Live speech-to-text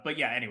But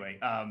yeah, anyway,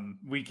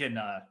 we can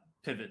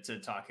pivot to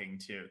talking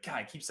to. God,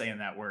 I keep saying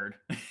that word.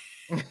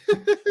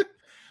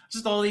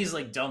 Just all these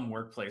like dumb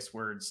workplace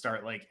words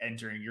start like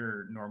entering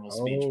your normal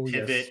speech. Oh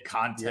yes, Pivot, yeah.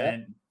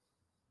 content,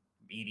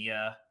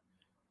 media,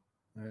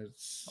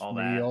 It's all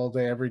me that. all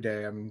day, every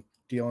day. I'm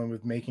dealing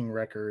with making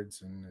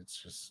records, and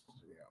it's just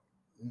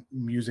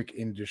music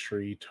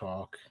industry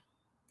talk.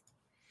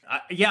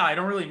 Yeah, I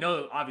don't really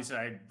know. Obviously,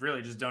 I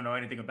really just don't know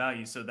anything about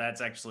you. So that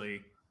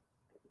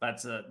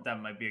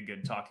might be a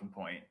good talking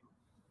point.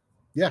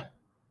 Yeah.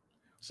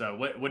 So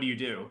what do you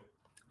do?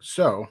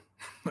 So,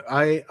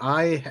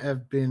 I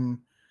have been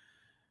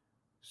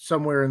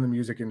somewhere in the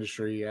music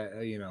industry, at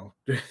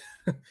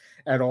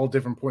all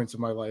different points of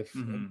my life.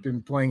 I've Mm-hmm.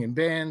 been playing in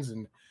bands,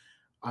 and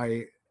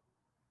I,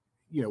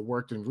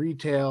 worked in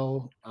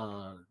retail,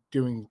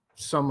 doing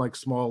some like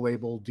small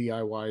label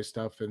DIY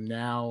stuff, and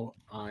now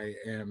I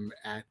am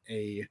at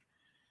a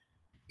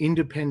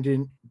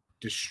independent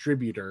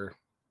distributor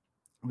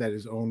that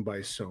is owned by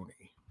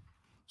Sony.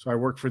 So I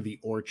work for the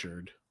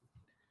Orchard,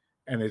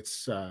 and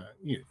it's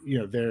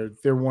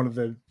they're one of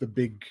the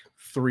big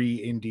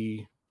three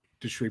indie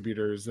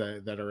distributors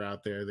that are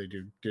out there. They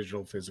do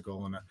digital,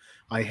 physical, and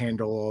I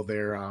handle all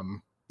their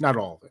not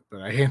all of it,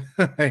 but I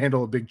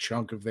handle a big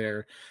chunk of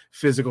their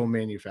physical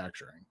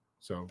manufacturing.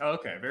 So Oh,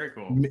 okay, very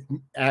cool.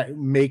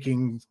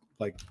 making,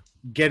 like,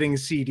 getting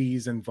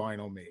CDs and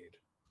vinyl made,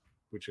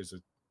 which is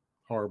a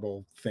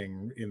horrible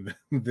thing in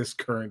this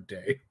current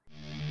day.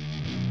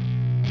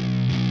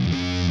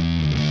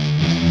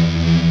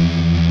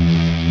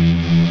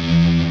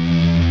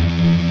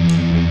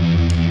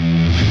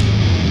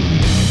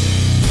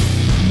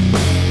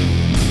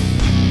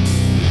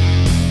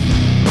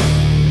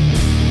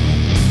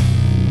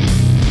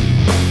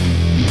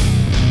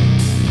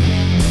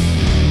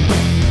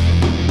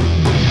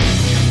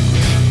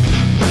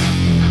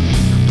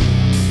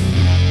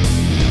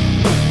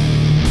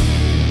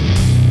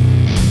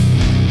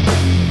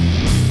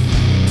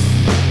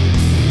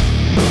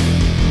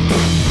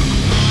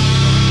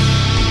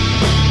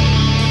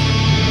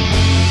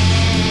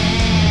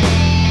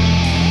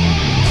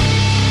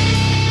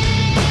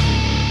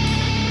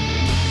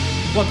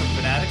 Welcome,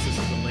 fanatics. This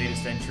is the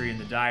latest entry in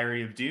the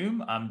Diary of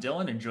Doom. I'm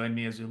Dylan, and join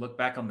me as we look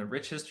back on the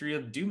rich history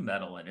of doom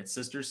metal and its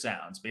sister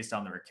sounds based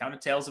on the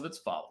recounted tales of its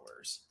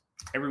followers.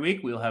 Every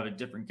week, we'll have a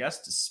different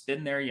guest to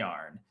spin their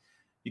yarn.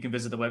 You can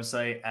visit the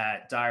website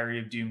at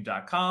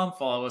diaryofdoom.com,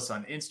 follow us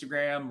on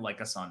Instagram,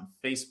 like us on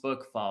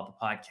Facebook, follow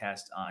the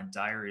podcast on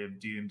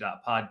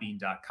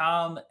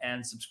diaryofdoom.podbean.com,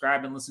 and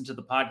subscribe and listen to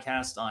the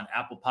podcast on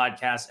Apple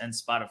Podcasts and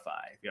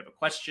Spotify. If you have a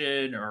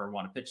question or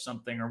want to pitch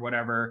something or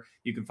whatever,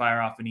 you can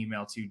fire off an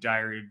email to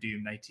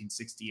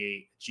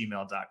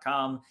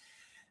diaryofdoom1968@gmail.com.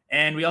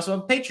 And we also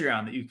have a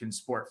Patreon that you can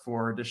support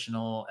for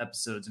additional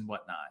episodes and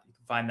whatnot. You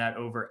can find that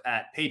over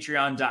at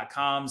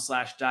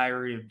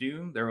patreon.com/Diary of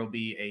Doom. There will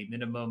be a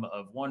minimum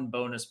of one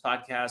bonus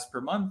podcast per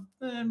month,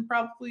 and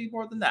probably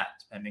more than that,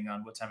 depending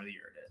on what time of the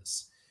year it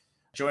is.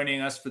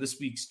 Joining us for this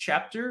week's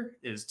chapter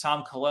is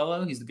Tom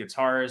Colello. He's the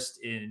guitarist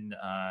in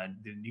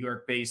the New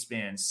York-based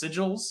band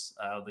Sigils.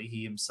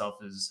 He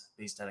himself is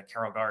based out of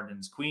Carroll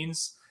Gardens,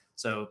 Queens.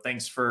 So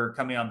thanks for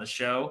coming on the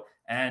show.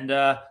 And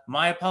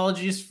my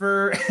apologies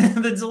for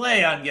the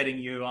delay on getting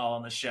you all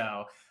on the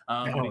show.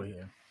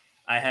 Yeah.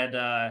 I had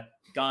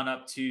gone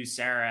up to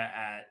Sarah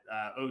at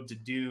Ode to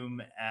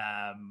Doom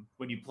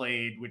when you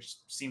played, which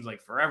seems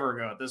like forever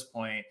ago at this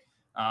point,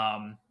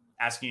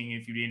 asking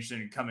if you'd be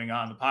interested in coming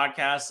on the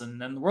podcast. And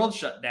then the world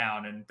shut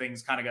down and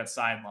things kind of got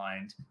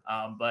sidelined.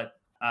 But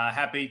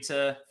happy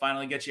to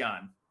finally get you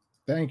on.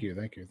 Thank you.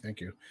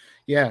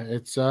 Yeah,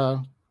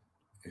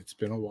 it's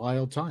been a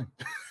wild time.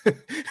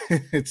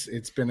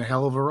 It's been a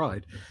hell of a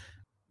ride.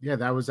 Yeah,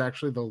 that was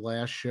actually the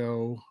last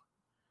show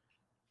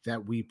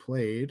that we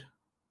played,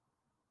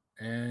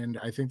 and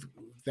I think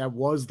that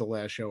was the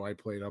last show I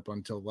played up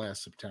until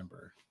last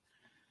September.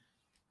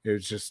 It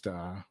was just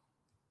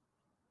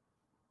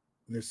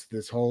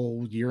this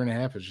whole year and a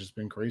half has just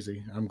been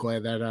crazy. I'm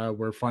glad that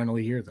we're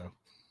finally here, though.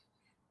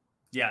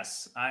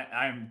 Yes,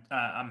 I'm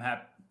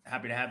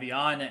happy to have you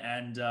on,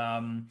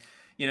 and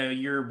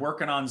you're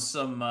working on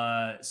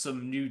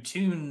some new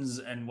tunes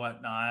and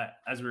whatnot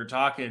as we were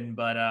talking.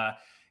 But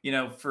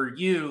for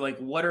you, like,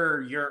 what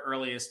are your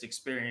earliest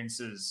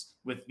experiences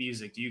with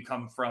music? Do you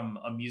come from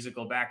a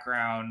musical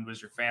background?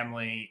 Was your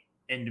family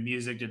into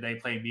music? Did they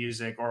play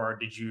music, or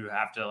did you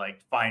have to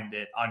like find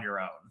it on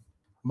your own?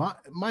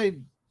 My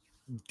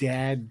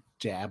dad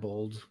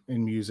dabbled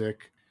in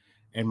music,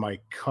 and my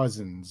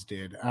cousins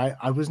did.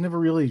 I was never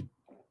really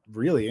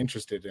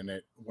interested in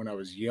it when I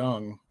was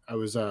young. I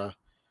was kind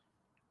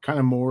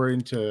of more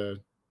into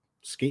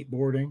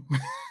skateboarding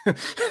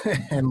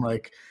and,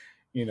 like,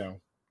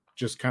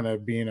 just kind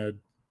of being a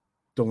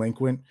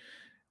delinquent.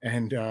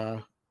 And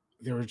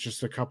there were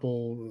just a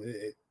couple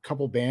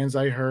bands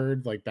I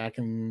heard, like, back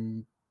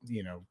in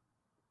the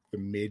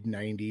mid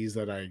 90s,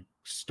 that I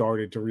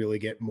started to really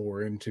get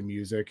more into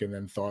music, and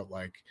then thought,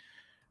 like,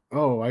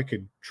 oh, I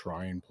could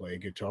try and play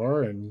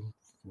guitar, and,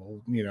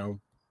 well,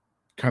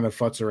 kind of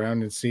futz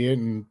around and see it.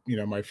 And,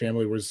 my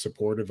family was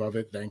supportive of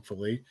it,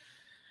 thankfully.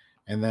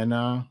 And then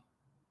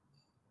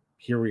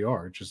here we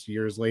are just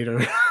years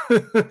later.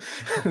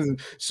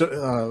 So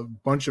a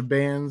bunch of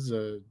bands,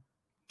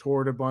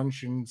 toured a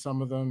bunch in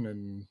some of them.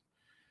 And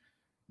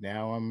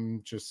now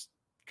I'm just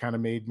kind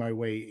of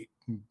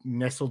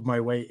nestled my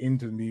way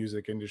into the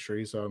music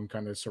industry. So I'm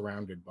kind of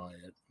surrounded by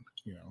it,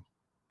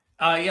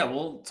 Yeah,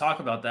 we'll talk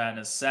about that in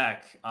a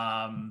sec.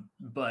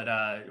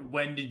 But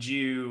when did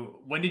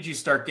you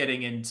start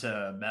getting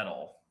into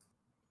metal?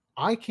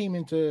 I came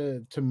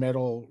into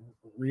metal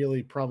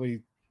really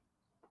probably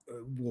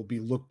will be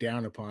looked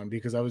down upon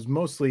because I was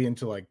mostly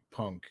into like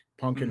punk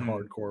and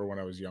hardcore when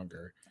I was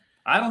younger.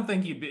 I don't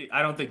think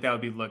that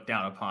would be looked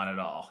down upon at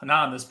all.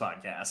 Not on this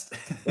podcast.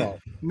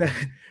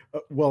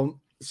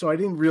 Well, so I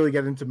didn't really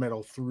get into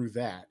metal through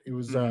that. It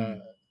was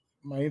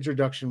my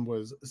introduction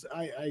was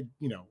I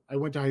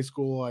went to high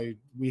school.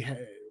 We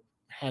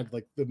had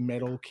like the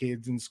metal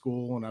kids in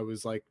school, and I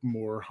was like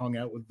more hung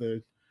out with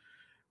the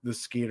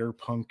skater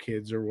punk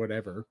kids or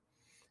whatever.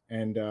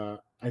 And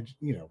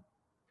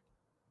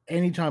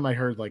anytime I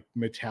heard like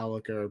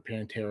Metallica or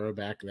Pantera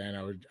back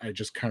then, I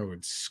just kind of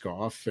would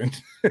scoff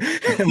and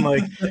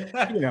like,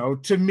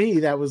 to me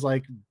that was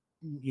like,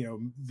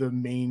 the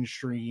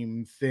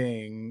mainstream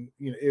thing.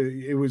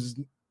 It was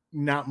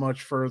not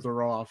much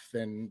further off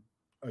than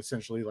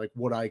essentially like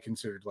what I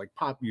considered like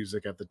pop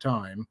music at the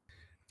time.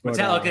 But,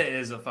 Metallica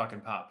is a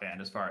fucking pop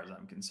band as far as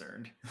I'm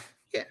concerned.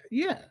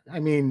 Yeah. I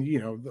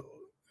mean,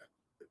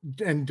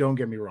 and don't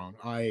get me wrong,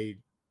 I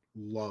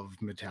love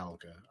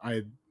Metallica.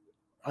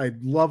 I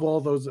love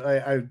all those.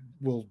 I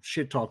will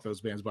shit talk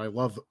those bands, but I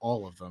love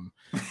all of them.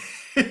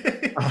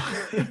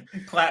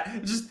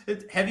 Just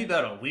heavy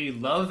metal. We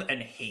love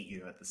and hate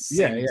you at the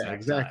same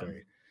exactly.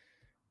 time.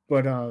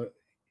 But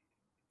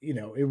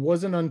it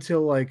wasn't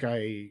until like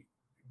I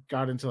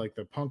got into like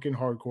the punk and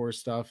hardcore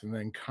stuff, and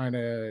then kind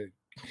of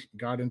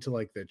got into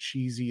like the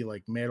cheesy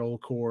like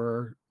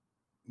metalcore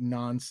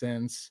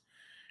nonsense,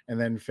 and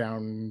then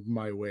found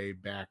my way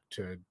back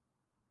to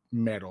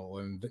metal,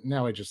 and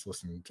now I just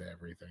listen to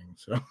everything,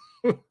 so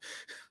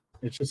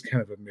it's just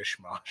kind of a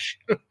mishmash.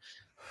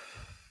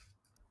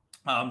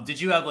 Did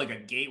you have like a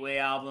gateway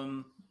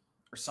album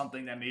or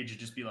something that made you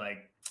just be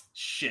like,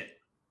 shit,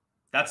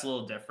 that's a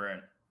little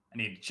different, I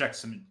need to check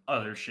some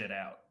other shit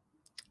out?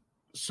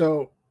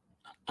 So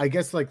I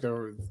guess like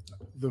the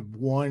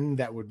one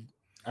that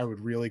I would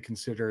really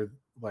consider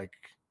like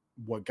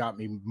what got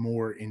me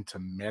more into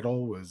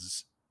metal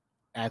was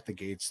At the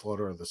Gates,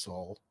 Slaughter of the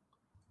Soul.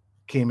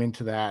 Came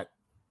into that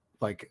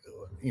like,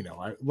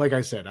 like I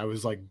said, I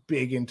was like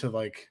big into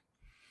like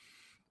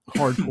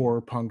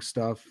hardcore punk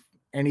stuff,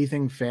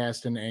 anything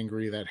fast and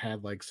angry that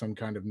had like some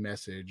kind of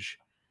message.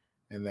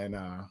 And then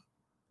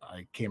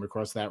I came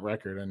across that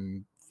record,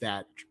 and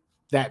that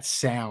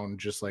sound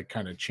just like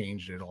kind of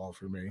changed it all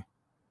for me.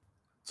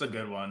 It's a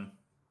good one.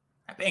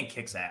 That band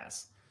kicks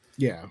ass.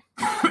 Yeah.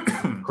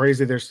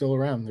 Crazy they're still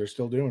around. They're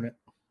still doing it.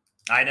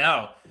 I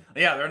know.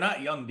 Yeah, they're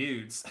not young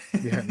dudes.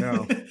 Yeah,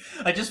 no.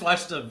 I just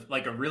watched a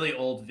really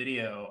old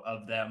video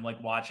of them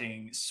like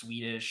watching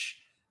Swedish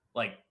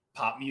like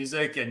pop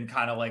music and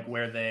kind of like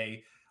where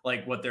they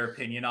like what their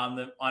opinion on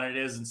it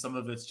is, and some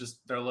of it's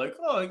just they're like,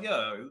 oh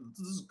yeah,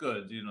 this is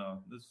good,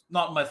 it's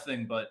not my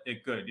thing, but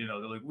it's good,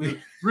 they're like we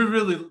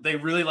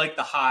really like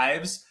the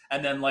Hives,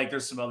 and then like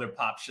there's some other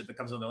pop shit that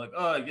comes on, they're like,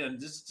 oh again,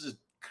 this is just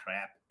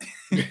crap.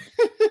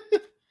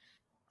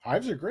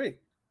 Hives are great.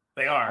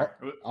 They are.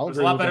 It was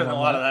a lot better than a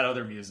lot of that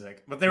other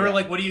music. But they were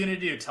like, what are you going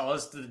to do? Tell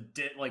us to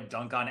like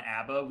dunk on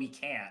ABBA? We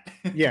can't.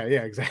 Yeah,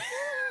 exactly.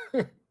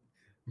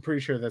 I'm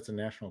pretty sure that's a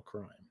national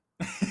crime.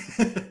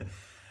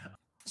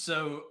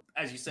 So,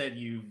 as you said,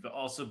 you've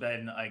also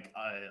been like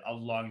a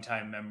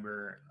longtime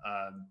member,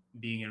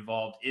 being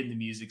involved in the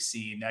music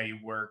scene. Now you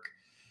work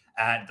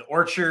at The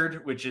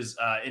Orchard, which is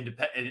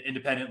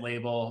independent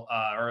label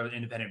or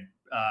independent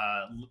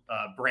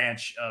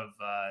branch of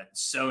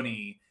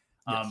Sony.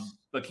 Yes.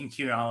 But can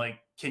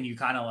you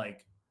kind of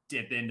like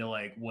dip into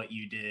like what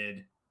you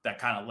did that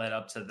kind of led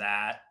up to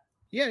that?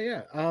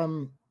 Yeah.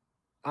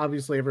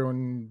 Obviously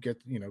everyone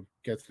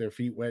gets their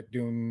feet wet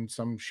doing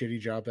some shitty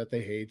job that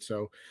they hate.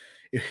 So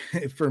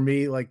for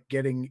me, like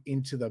getting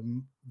into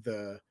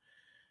the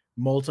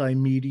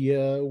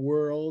multimedia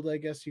world, I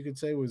guess you could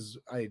say,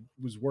 I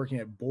was working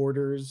at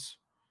Borders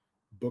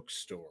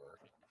bookstore.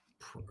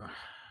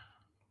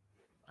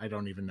 I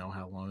don't even know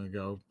how long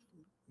ago.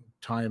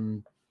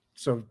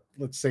 So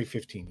let's say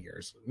 15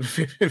 years.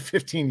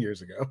 15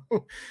 years ago.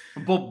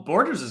 Well,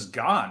 Borders is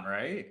gone,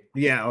 right?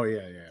 Yeah. Oh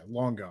yeah.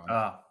 Long gone.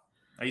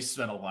 I used to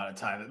spend a lot of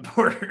time at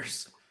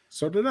Borders.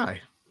 So did I.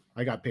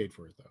 I got paid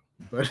for it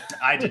though, but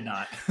I did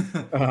not.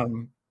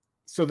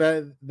 So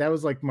that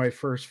was like my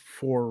first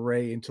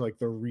foray into like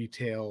the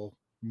retail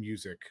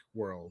music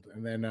world,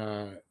 and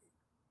then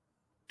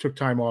took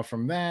time off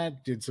from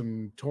that, did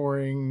some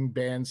touring,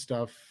 band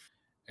stuff,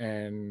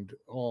 and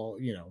all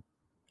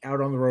out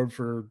on the road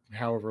for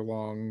however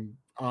long,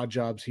 odd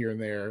jobs here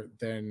and there.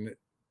 Then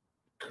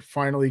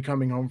finally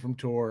coming home from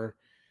tour,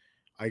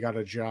 I got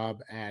a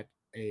job at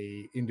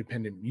a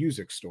independent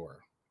music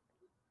store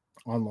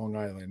on Long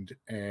Island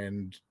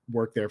and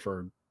worked there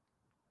for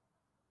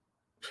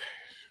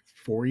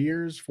 4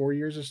 years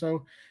or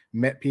so.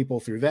 Met people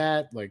through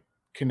that, like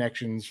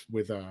connections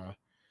with the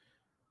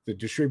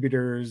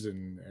distributors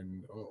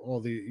and all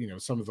the, you know,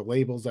 some of the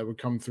labels that would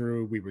come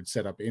through. We would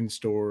set up in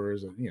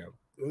stores, and, you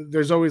know,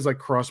 there's always like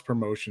cross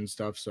promotion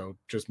stuff. So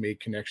just made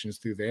connections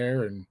through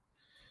there, and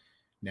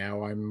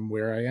now I'm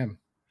where I am.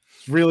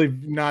 It's really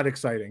not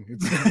exciting.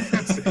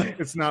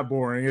 It's not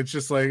boring. It's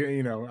just like,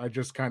 you know, I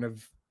just kind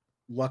of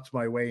lucked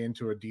my way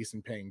into a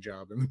decent paying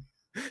job and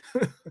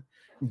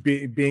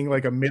being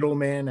like a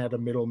middleman at a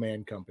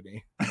middleman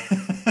company.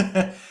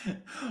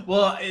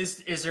 Well,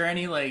 is there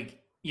any, like,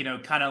 you know,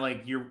 kind of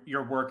like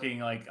you're working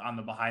like on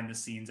the behind the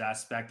scenes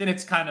aspect, and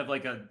it's kind of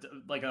like a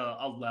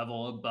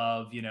level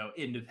above, you know,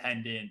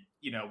 independent,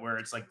 you know, where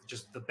it's like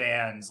just the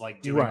bands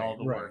like doing all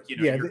the work, you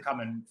know, Yeah, you're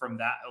coming from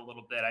that a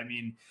little bit. I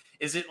mean,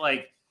 is it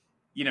like,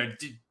 you know,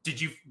 did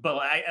you, but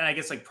I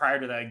guess like prior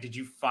to that, did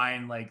you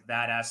find like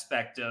that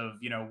aspect of,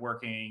 you know,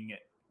 working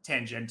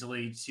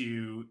tangentially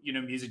to, you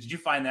know, music, did you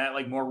find that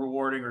like more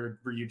rewarding,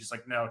 or were you just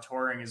like, no,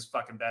 touring is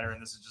fucking better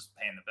and this is just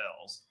paying the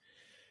bills?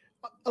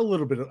 a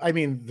little bit of, I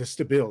mean, the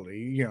stability,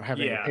 you know,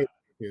 having a Yeah. pay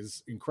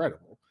is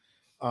incredible.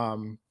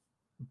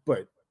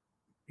 But,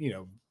 you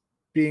know,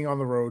 being on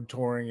the road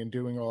touring and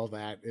doing all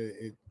that,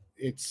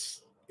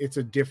 it's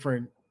a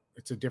different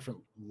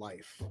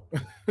life.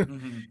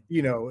 Mhm.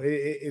 You know,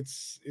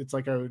 it's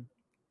like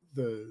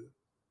the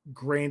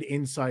grand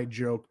inside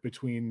joke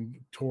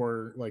between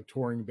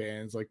touring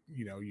bands, like,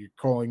 you know, you're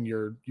calling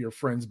your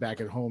friends back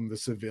at home the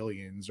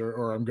civilians,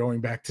 or I'm going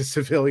back to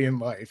civilian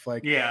life,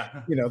 like,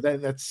 Yeah. you know,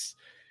 that's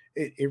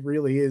it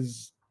really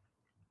is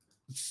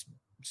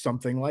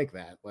something like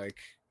that. Like,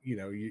 you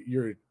know,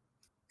 you're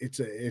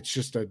it's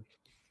just a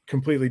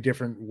completely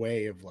different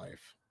way of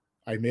life.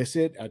 I miss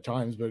it at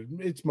times, but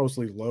it's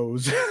mostly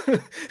lows.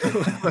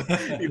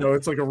 You know,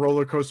 it's like a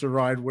roller coaster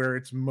ride where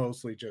it's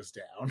mostly just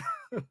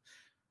down.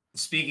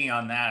 Speaking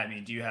on that, I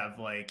mean, do you have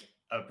like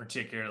a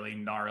particularly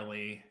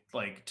gnarly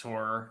like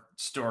tour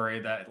story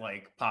that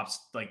like pops,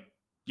 like,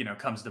 you know,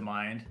 comes to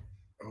mind?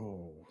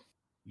 Oh,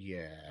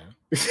 yeah.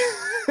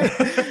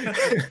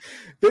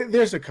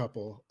 There's a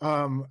couple.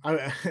 I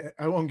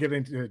won't get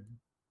into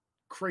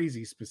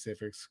crazy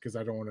specifics because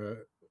I don't want to,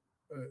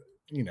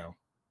 you know,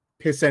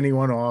 piss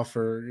anyone off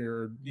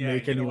or Yeah,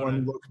 make you don't want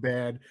anyone to. look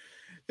bad.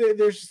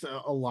 There's just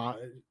a lot.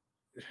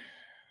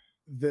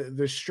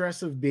 The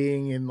stress of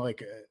being in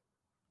like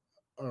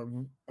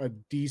a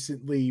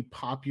decently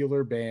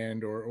popular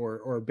band,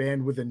 or a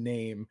band with a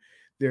name.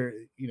 There,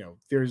 you know,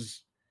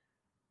 there's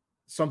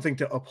something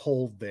to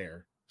uphold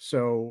there.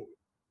 So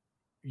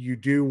you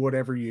do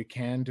whatever you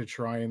can to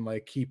try and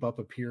like keep up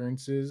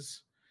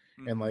appearances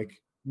and Mhm.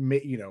 like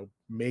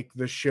make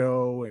the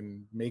show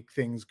and make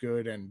things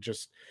good, and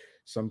just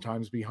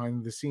sometimes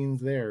behind the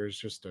scenes there is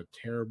just a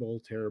terrible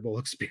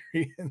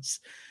experience.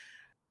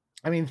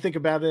 I mean, think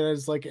about it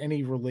as like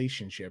any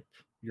relationship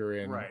you're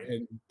in,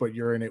 Right. but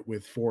you're in it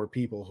with four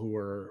people who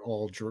are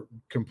all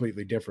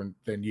completely different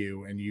than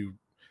you, and you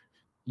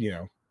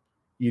know,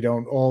 you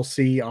don't all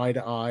see eye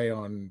to eye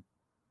on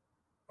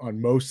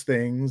most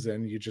things,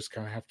 and you just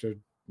kind of have to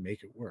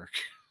make it work.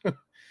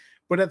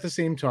 But at the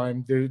same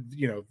time,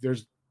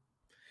 there's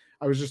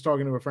I was just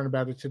talking to a friend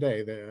about it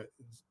today.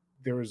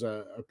 There was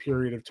a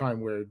period of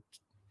time where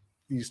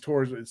these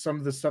tours, some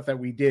of the stuff that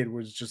we did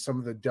was just some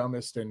of the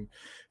dumbest and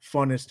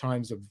funnest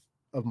times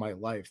of my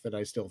life that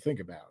I still think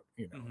about.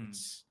 You know, Mhm.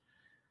 it's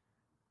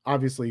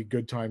obviously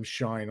good times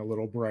shine a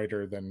little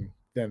brighter than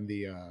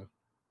the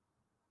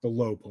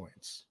low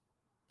points.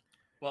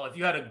 Well, if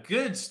you had a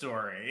good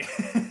story.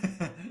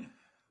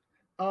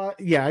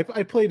 Yeah,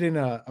 I played in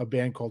a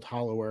band called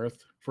Hollow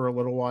Earth for a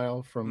little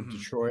while from Mhm.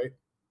 Detroit,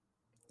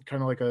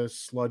 kind of like a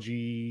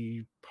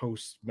sludgy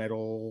post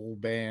metal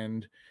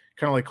band,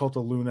 kind of like Cult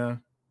of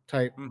Luna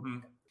type.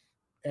 Mhm.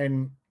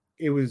 And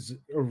it was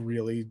a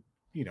really,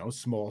 you know,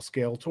 small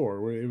scale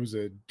tour where it was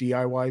a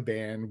DIY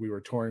band. We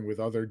were touring with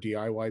other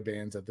DIY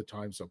bands at the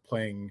time, so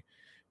playing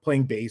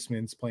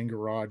basements, playing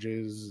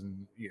garages,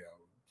 and, you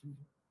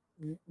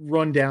know,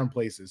 run down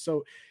places.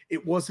 So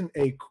it wasn't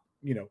a,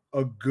 you know,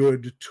 a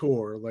good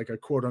tour, like a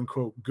quote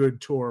unquote good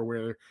tour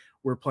where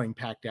we're playing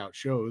packed out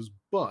shows,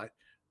 but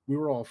we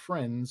were all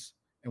friends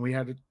and we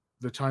had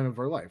the time of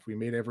our life. We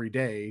made every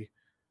day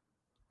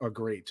a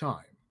great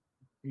time.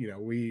 You know,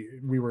 we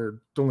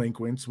were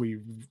delinquents.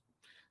 We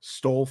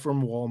stole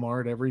from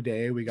Walmart every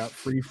day. We got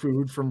free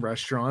food from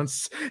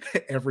restaurants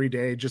every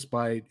day just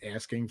by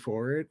asking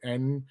for it.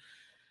 And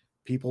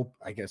people,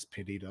 I guess,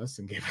 pitied us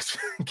and gave us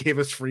gave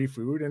us free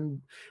food.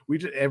 And we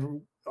did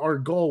our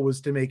goal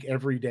was to make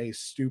every day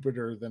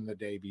stupider than the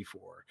day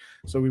before.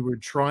 So we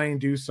would try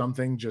and do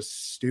something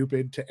just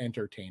stupid to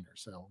entertain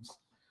ourselves.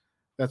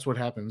 That's what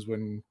happens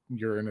when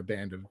you're in a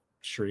band of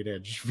straight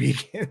edge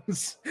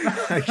vegans,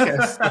 I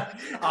guess.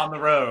 On the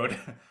road.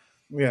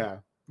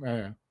 Yeah.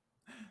 Yeah.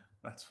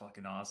 That's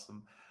fucking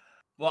awesome.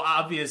 Well,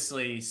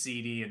 obviously,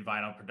 CD and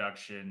vinyl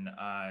production,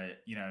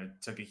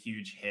 took a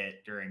huge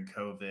hit during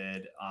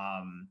COVID.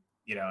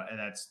 And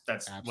that's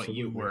what you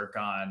Absolutely. work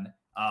on.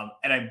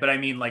 But I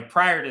mean, like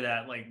prior to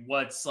that, like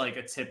what's like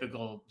a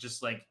typical,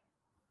 just like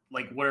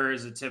where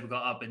is a typical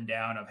up and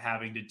down of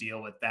having to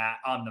deal with that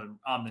on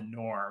the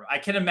norm? I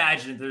can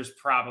imagine there's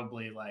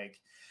probably like,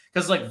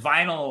 because like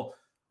vinyl,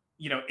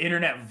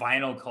 internet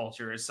vinyl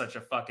culture is such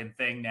a fucking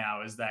thing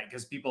now, is that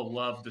because people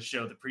love to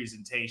show the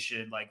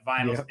presentation, like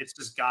vinyls, Yeah. it's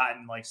just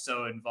gotten like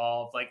so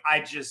involved. Like I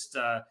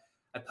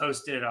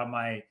posted it on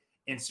my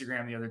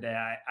Instagram the other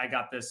day.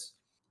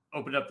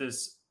 Opened up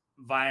this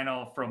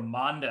vinyl from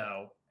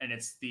Mondo, and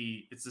it's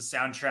the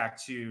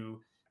soundtrack to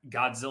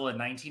Godzilla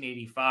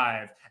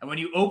 1985. And when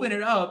you open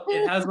it up,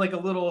 it has like a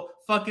little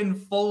fucking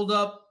fold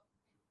up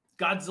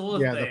Godzilla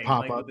Yeah, the thing,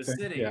 like with pop-up the thing.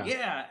 city. Yeah.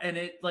 Yeah. And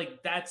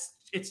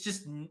it's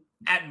just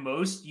at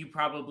most you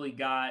probably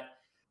got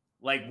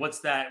like,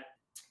 what's that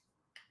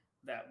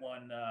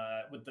one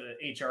with the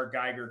HR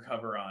Geiger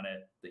cover on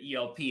it, the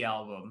ELP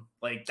album,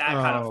 like that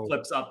kind of Oh,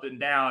 flips up and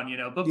down,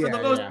 but for the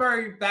yeah, most yeah.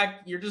 part,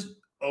 you're just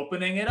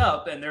opening it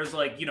up and there's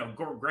like,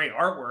 great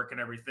artwork and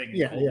everything and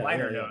Yeah, cool yeah,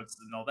 liner yeah, yeah. notes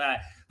and all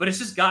that. But it's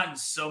just gotten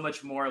so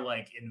much more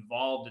like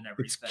involved in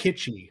It's everything.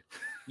 kitschy.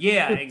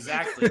 Yeah,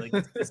 exactly. Like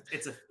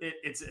it's a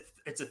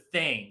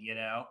thing,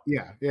 Yeah,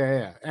 yeah,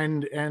 yeah.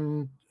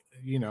 And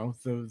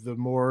the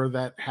more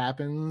that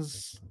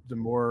happens, the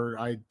more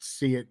I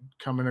see it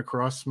coming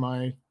across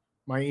my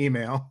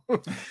email.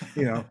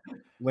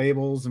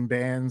 Labels and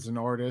bands and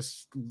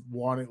artists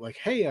want it, like,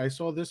 hey, I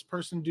saw this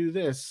person do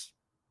this.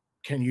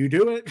 Can you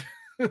do it?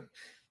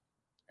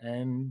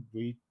 And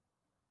we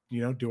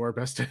do our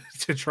best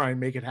to try and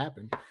make it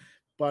happen.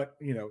 But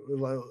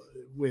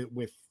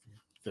with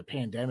the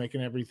pandemic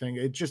and everything,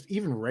 it just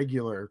even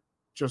regular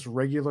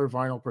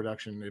vinyl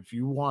production, if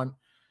you want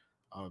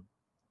a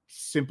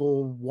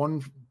simple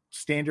one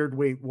standard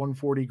weight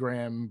 140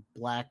 gram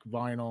black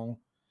vinyl,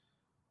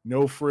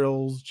 no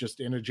frills, just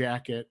in a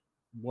jacket,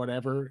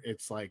 whatever,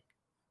 it's like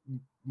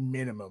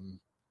minimum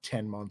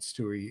 10 months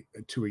to a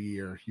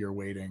year you're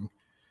waiting.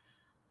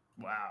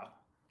 Wow.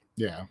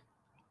 Yeah.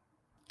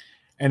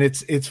 And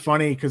it's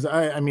funny because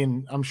I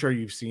mean, I'm sure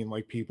you've seen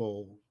like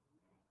people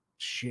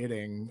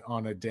shitting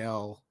on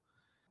Adele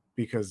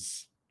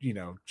because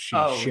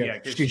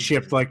she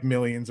shipped like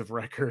millions of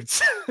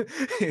records.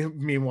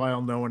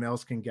 Meanwhile, no one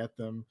else can get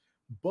them.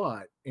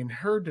 But in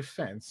her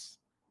defense,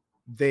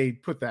 they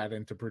put that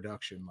into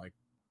production like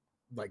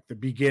the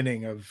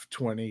beginning of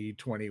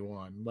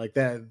 2021. Like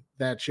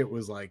that shit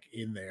was like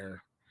in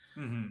there.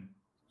 Mm-hmm.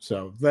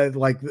 So that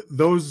like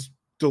those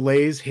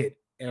delays hit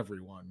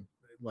everyone,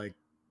 like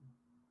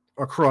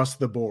across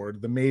the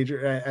board. The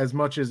major, as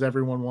much as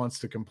everyone wants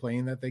to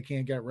complain that they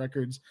can't get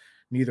records,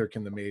 neither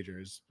can the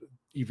majors,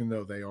 even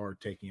though they are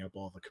taking up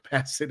all the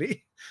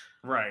capacity.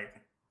 Right.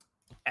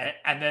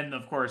 And then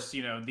of course,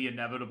 the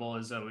inevitable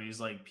is always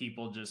like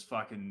people just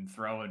fucking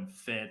throwing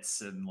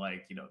fits and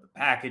like, the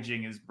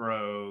packaging is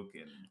broke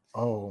and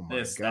oh my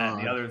this, God, that,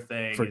 and the other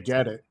thing.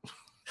 Forget it.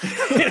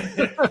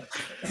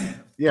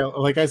 Yeah,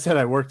 like I said,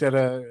 I worked at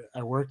a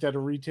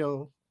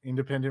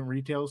independent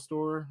retail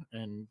store,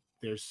 and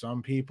there's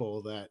some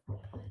people that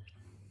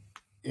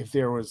if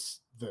there was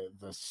the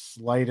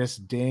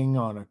slightest ding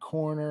on a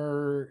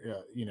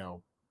corner,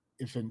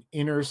 if an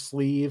inner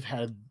sleeve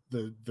had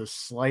the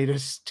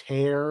slightest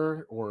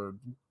tear or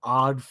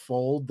odd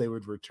fold, they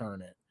would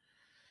return it.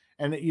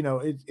 And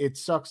it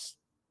sucks.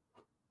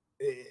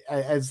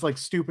 As like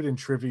stupid and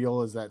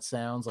trivial as that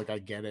sounds, like I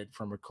get it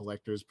from a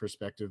collector's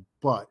perspective,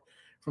 but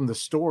from the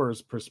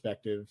store's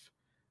perspective,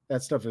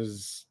 that stuff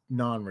is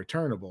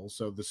non-returnable,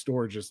 so the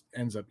store just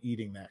ends up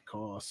eating that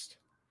cost.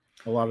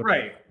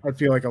 Right. I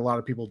feel like a lot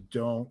of people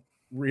don't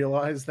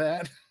realize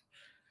that,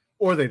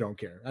 or they don't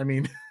care. I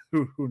mean,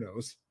 who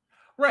knows?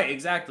 Right,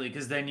 exactly.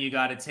 Because then you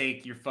got to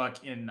take your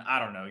fucking, I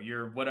don't know,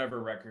 your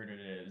whatever record it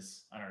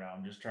is. I don't know.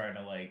 I'm just trying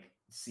to like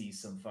see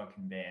some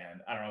fucking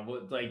band. I don't know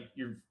what, like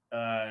your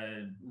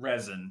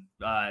Resin.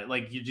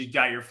 Like you just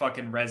got your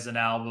fucking Resin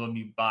album.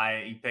 You buy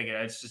it, you pick it.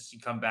 It's just you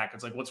come back.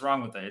 It's like, what's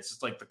wrong with it? It's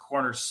just like the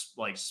corner's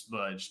like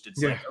smudged.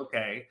 It's like,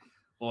 okay,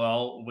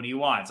 well, what do you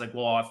want? It's like,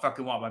 well, I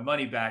fucking want my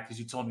money back because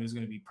you told me it was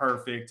going to be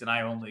perfect, and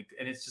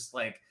it's just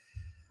like,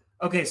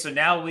 okay, so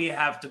now we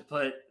have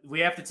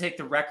to take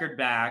the record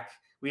back.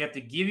 We have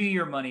to give you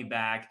your money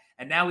back.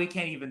 And now we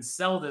can't even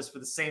sell this for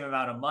the same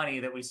amount of money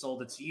that we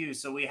sold it to you.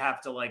 So we have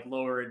to like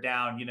lower it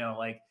down,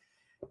 like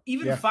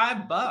even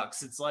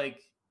 $5. It's like,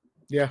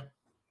 yeah.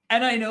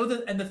 And I know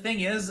that, and the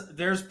thing is,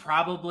 there's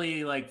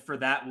probably like for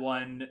that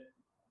one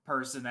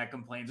person that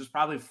complains, there's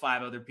probably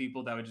 5 other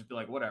people that would just be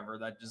like, whatever,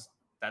 that's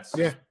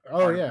yeah.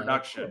 Oh yeah.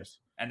 Production.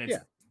 And it's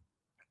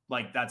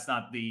like, that's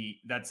like, the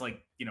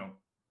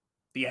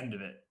end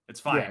of it.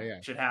 It's fine.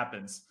 Yeah. Shit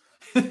happens.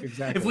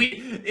 Exactly.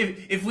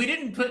 if we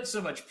didn't put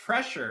so much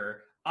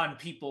pressure on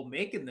people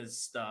making this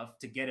stuff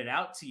to get it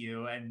out to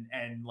you and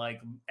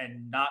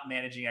not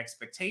managing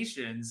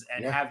expectations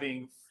and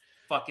having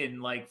fucking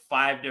like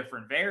 5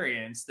 different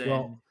variants,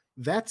 then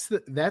That's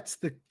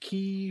the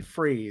key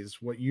phrase,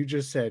 what you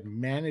just said,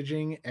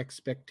 managing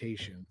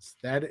expectations.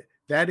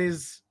 That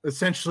is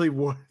essentially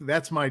what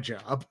that's my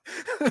job.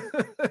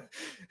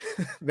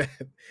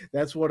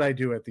 That's what I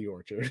do at the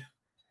Orchard.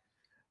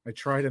 I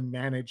try to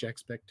manage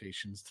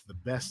expectations to the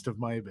best of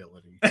my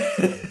ability.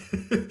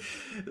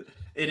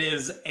 It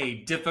is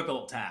a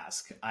difficult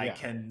task. I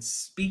can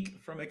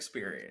speak from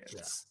experience.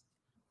 Yeah.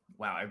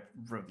 Wow, I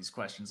wrote these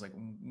questions like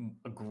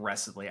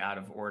aggressively out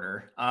of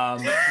order. I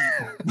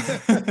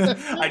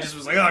just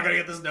was like, oh, I gotta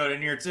get this note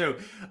in here too.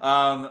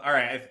 All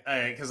right,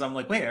 because I'm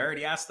like, wait, I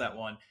already asked that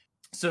one.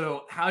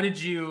 So how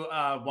did you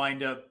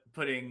wind up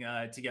putting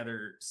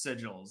together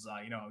Sigils?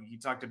 You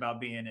talked about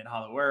being in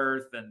Hollow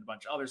Earth and a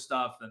bunch of other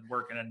stuff and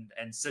working,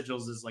 and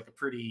Sigils is like a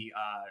pretty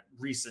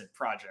recent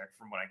project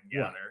from what I can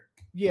gather.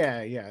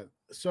 Yeah.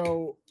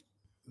 So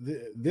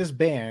this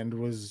band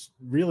was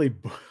really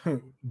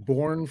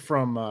born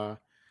from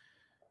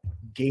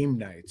game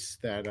nights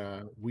that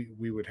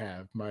we would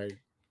have. My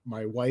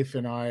wife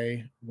and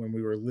I, when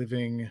we were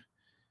living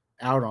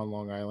out on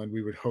Long Island,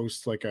 we would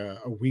host like a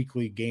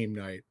weekly game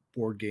night,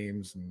 board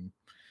games, and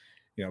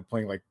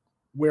playing like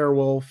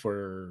Werewolf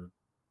or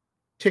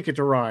Ticket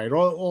to Ride,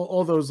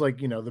 all those, like,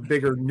 the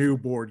bigger new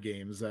board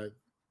games that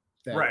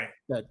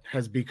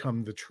has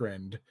become the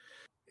trend.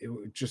 It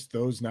was just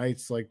those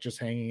nights, like just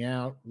hanging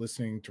out,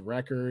 listening to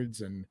records,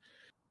 and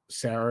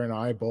Sarah and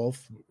I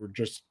both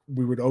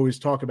we would always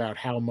talk about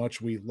how much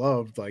we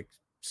loved like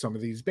some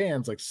of these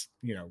bands, like,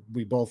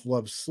 we both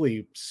love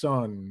Sleep,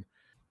 Sun,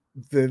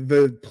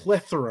 the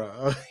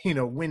plethora,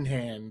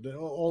 Windhand,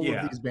 all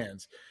of these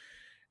bands,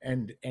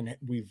 and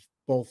we've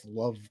both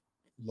loved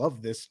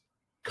this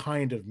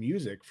kind of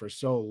music for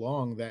so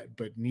long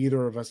but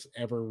neither of us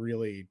ever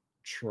really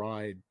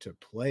tried to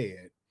play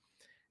it.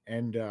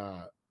 And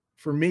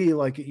for me,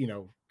 like,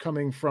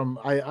 coming from,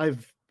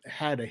 I've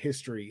had a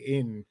history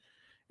in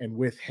and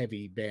with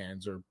heavy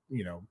bands, or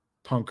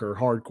punk or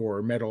hardcore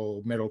or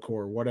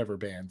metalcore, whatever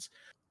bands.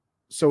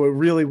 So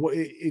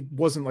it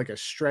wasn't like a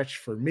stretch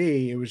for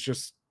me. It was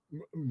just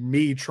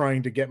me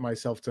trying to get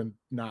myself to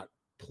not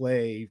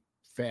play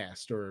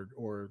fast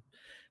or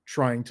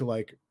trying to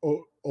like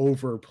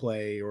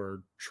overplay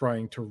or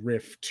trying to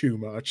riff too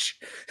much.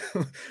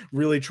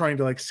 Really trying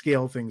to like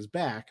scale things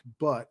back.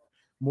 But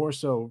more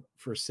so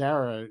for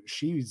Sarah,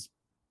 she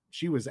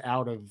was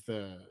out of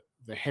the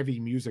heavy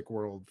music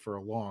world for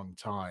a long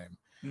time.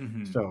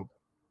 Mm-hmm. So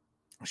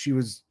she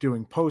was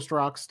doing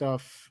post-rock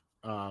stuff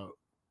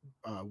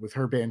with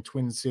her band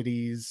Twin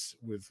Cities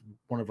with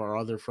one of our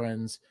other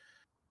friends,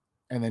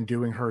 and then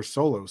doing her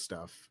solo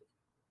stuff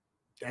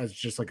as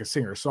just like a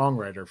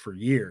singer-songwriter for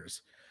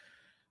years.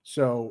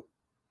 So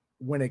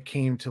when it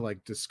came to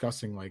like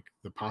discussing like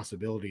the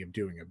possibility of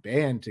doing a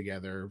band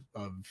together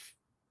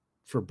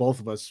for both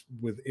of us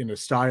within a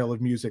style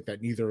of music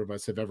that neither of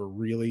us have ever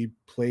really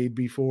played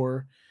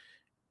before,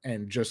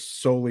 and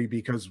just solely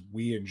because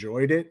we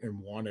enjoyed it and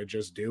want to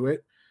just do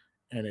it,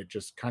 and it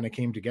just kind of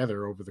came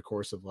together over the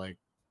course of like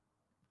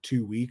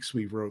 2 weeks.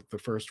 We wrote the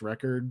first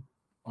record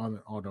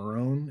on our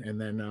own, and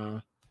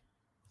then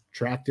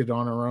tracked it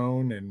on our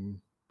own and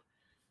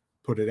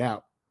put it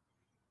out.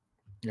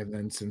 And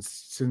then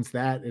since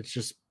that, it's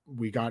just,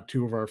 we got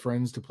two of our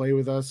friends to play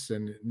with us,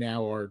 and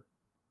now our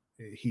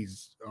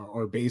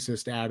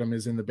bassist Adam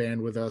is in the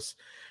band with us,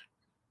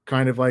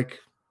 kind of like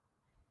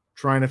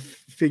trying to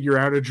figure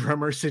out a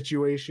drummer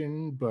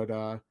situation,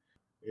 but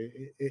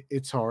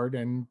it's hard,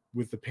 and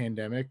with the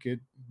pandemic it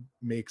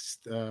makes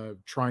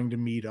trying to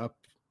meet up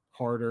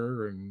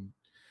harder, and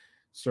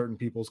certain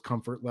people's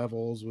comfort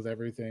levels with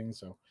everything.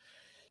 So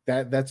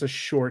that's a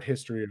short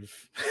history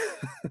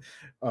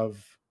of our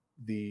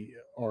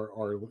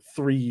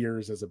 3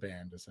 years as a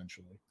band,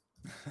 essentially.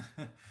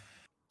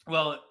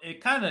 Well,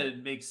 it kind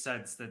of makes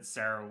sense that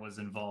Sarah was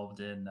involved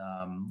in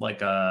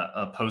like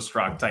a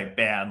post-rock type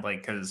band,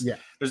 like, because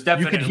there's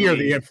definitely, you can hear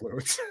the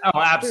influence.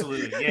 Oh,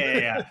 absolutely.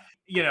 Yeah.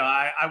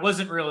 I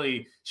wasn't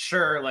really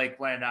sure, like,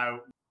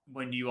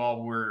 when you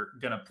all were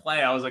gonna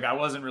play, I was like, I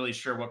wasn't really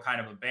sure what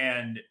kind of a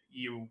band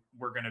you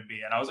were gonna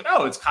be, and I was like,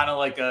 oh, it's kind of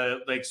like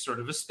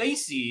sort of a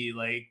spacey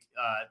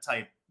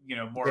type,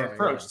 more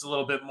approach. Yeah. It's a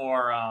little bit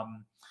more I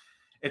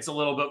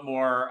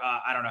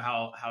don't know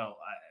how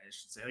I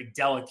should say, like,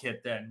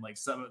 delicate than like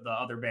some of the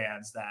other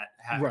bands that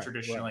have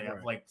traditionally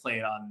have like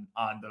played on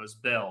those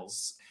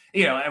bills,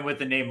 and with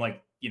the name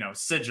like,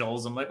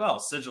 Sigils, I'm like, well,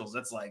 Sigils,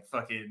 that's like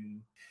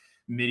fucking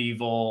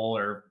medieval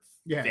or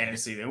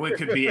fantasy. It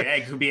could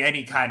be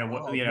any kind of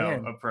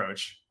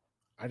approach.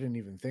 I didn't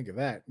even think of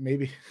that.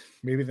 Maybe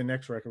the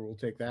next record will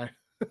take that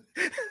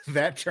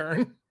that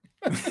turn.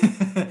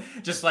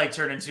 Just like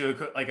turn into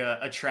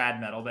a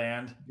trad metal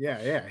band.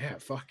 Yeah.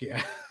 Fuck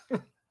yeah.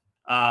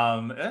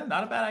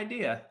 Not a bad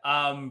idea.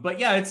 But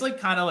yeah, it's like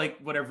kind of like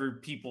whatever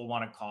people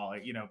want to call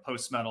it,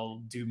 post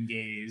metal, doom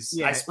gaze.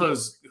 I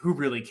suppose who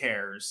really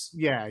cares?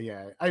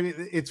 Yeah. I mean,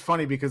 it's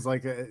funny because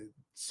like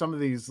some of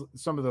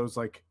those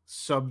like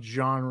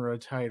subgenre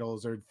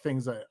titles are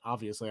things that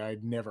obviously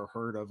I'd never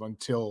heard of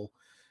until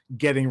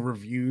getting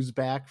reviews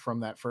back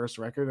from that first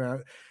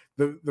record.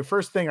 The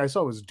first thing I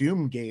saw was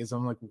Doom Gaze.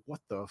 I'm like, what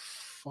the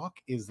fuck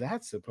is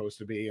that supposed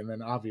to be? And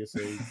then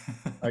obviously,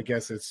 I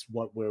guess it's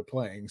what we're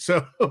playing.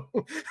 So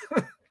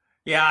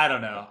yeah, I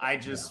don't know. I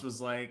just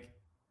was like,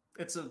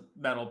 it's a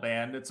metal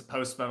band. It's a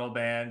post metal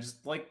band.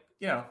 Just like,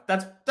 you know,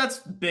 that's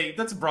big.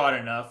 That's broad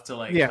enough to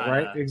like, yeah, kinda,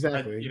 right,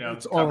 exactly. you know,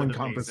 It's all cover the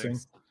encompassing.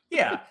 basics.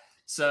 Yeah.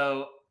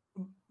 So,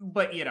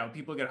 but you know,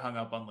 people get hung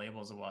up on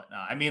labels and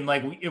whatnot. I mean,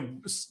 like,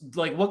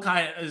 like, what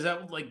kind of is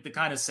that? Like the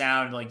kind of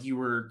sound like you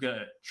were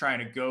trying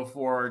to go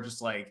for, just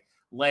like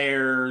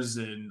layers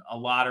and a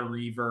lot of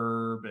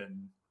reverb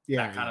and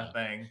that kind of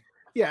thing.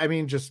 Yeah, I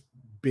mean, just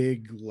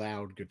big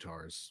loud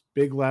guitars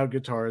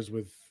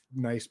with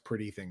nice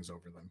pretty things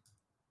over them.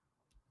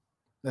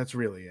 That's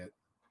really it.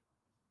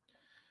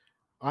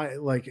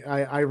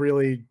 I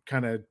really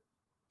kind of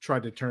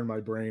tried to turn my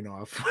brain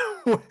off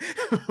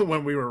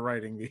when we were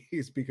writing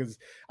these, because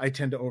I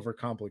tend to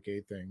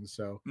overcomplicate things.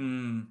 So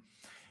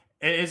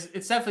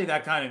it's definitely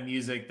that kind of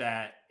music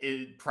that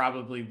it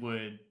probably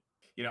would,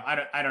 you know,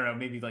 I don't know,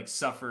 maybe like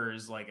suffer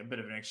is like a bit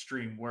of an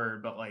extreme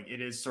word, but like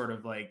it is sort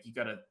of like you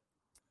gotta,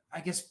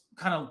 I guess,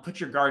 kind of put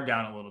your guard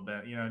down a little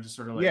bit, you know, just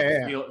sort of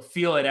like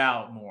feel it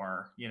out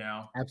more, you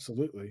know.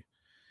 Absolutely.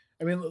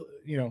 I mean,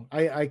 you know,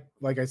 I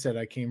like I said,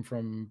 I came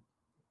from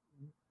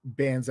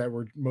bands that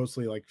were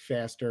mostly like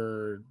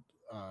faster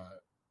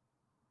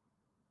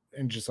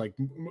and just like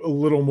a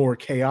little more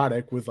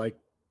chaotic with like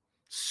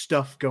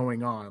stuff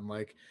going on.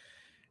 Like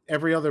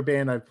every other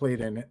band I've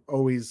played in,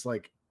 always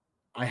like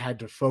I had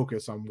to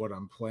focus on what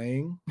I'm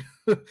playing.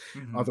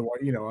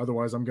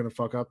 Otherwise I'm gonna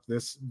fuck up.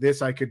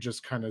 This I could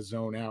just kind of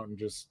zone out and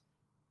just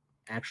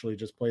actually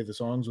just play the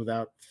songs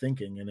without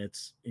thinking, and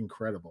it's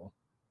incredible.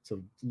 It's a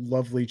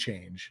lovely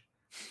change.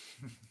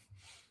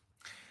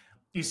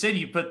 You said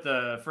you put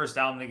the first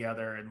album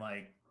together in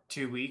like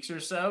 2 weeks or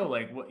so,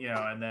 like what, you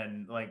know, and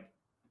then like,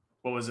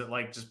 what was it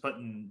like just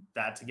putting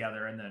that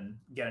together and then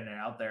getting it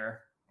out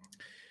there?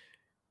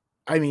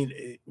 I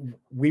mean,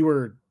 we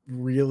were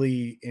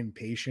really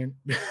impatient.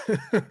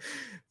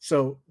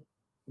 So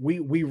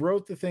we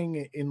wrote the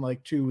thing in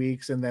like 2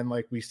 weeks, and then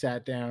like we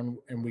sat down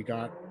and we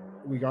got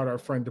our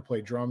friend to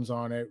play drums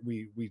on it.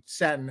 We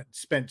sat and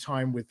spent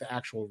time with the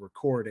actual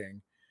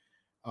recording.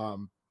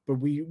 But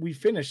we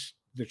finished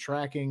the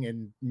tracking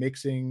and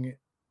mixing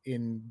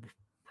in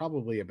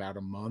probably about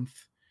a month,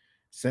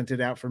 sent it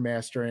out for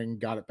mastering,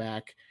 got it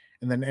back,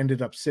 and then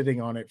ended up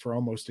sitting on it for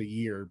almost a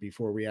year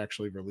before we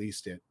actually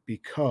released it,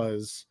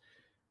 because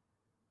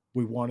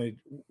we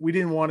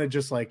didn't want to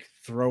just like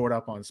throw it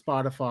up on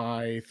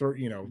Spotify,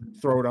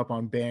 throw it up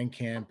on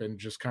Bandcamp and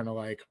just kind of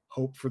like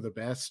hope for the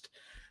best.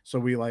 So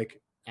we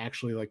like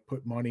actually like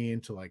put money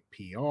into like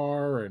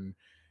PR and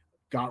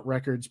got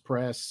records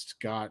pressed,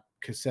 got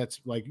cassettes,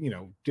 like, you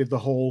know, did the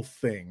whole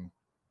thing.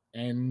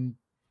 And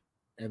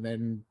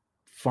then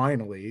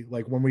finally,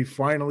 like when we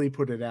finally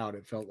put it out,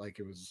 it felt like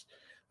it was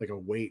like a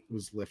weight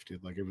was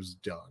lifted, like it was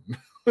done.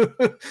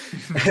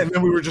 And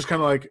then we were just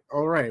kind of like,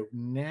 all right,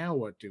 now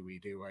what do we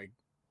do?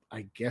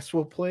 I guess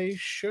we'll play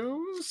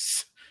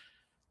shows.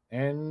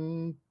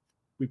 And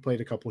we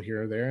played a couple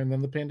here or there, and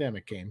then the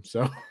pandemic came.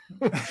 So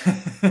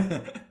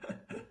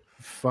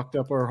fucked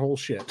up our whole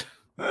shit.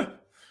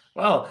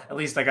 Well, at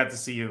least I got to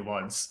see you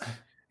once.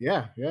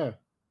 Yeah.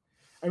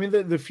 I mean,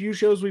 the few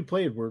shows we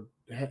played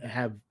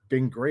have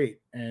been great,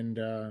 and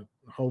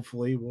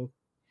hopefully we'll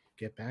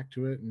get back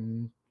to it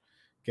and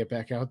get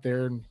back out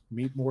there and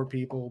meet more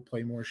people,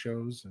 play more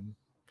shows, and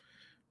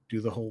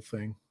do the whole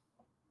thing.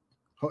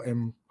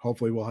 And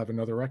hopefully we'll have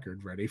another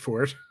record ready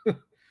for it.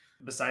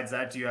 Besides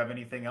that, do you have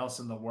anything else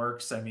in the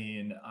works? I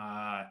mean,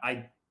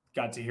 I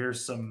got to hear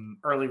some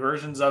early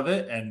versions of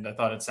it, and I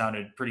thought it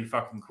sounded pretty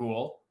fucking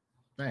cool.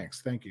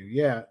 Thanks. Thank you.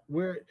 Yeah,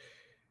 we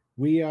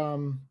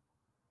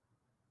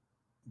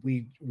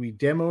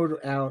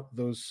demoed out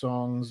those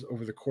songs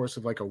over the course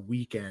of like a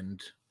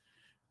weekend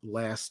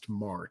last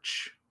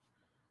March.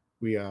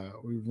 We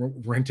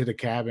rented a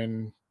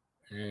cabin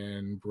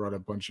and brought a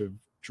bunch of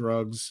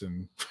drugs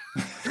and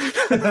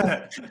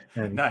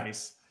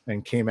nice,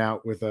 and came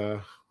out with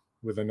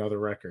another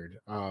record.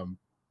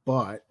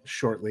 But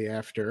shortly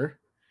after,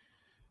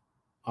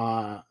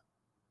 I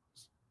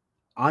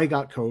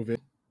got COVID.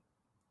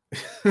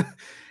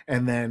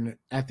 And then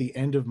at the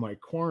end of my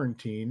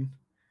quarantine,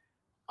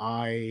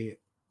 I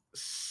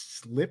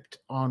slipped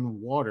on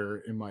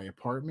water in my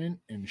apartment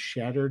and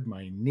shattered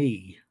my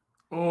knee.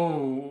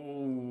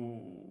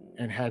 Oh.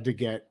 And had to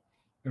get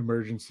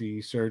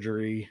emergency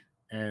surgery,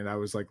 and I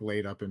was like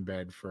laid up in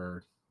bed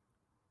for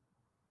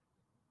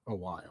a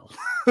while.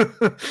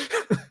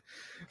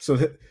 So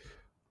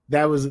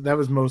that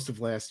was most of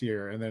last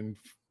year, and then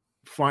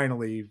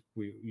finally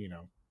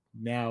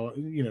now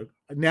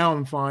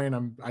I'm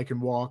fine. I can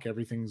walk,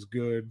 everything's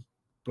good,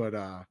 but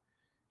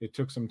it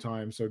took some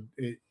time, so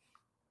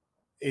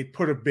it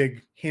put a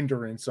big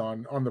hindrance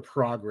on the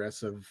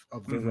progress of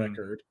the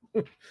record.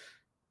 Good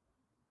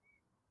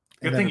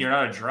thing you're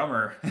not a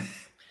drummer.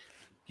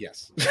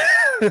 Yes.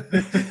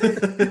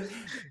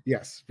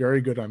 Yes,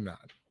 very good I'm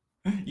not.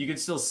 You could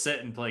still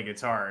sit and play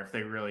guitar if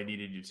they really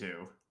needed you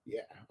to.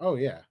 Yeah. Oh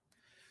yeah.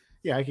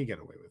 Yeah, I could get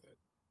away with it.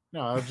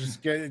 No, I'll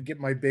just get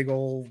my big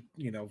old,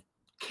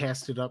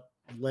 casted up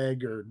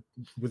leg or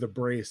with a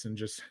brace and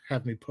just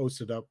have me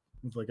posted up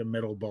with like a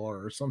metal bar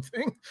or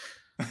something.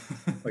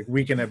 Like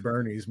Weekend at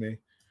Bernie's me.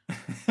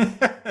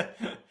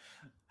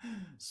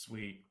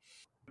 Sweet.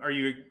 Are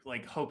you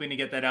like hoping to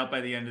get that out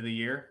by the end of the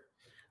year?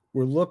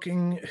 We're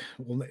looking,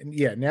 well,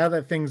 yeah, now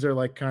that things are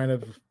like kind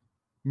of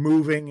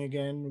moving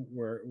again,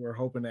 we're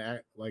hoping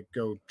to like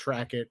go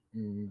track it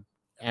and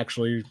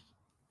actually,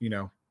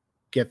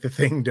 get the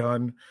thing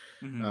done.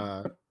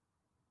 Mm-hmm.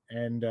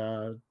 And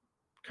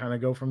kind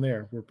of go from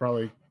there. We'll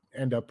probably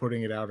end up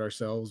putting it out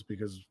ourselves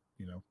because,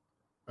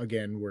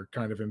 again, we're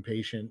kind of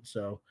impatient,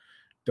 so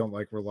don't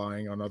like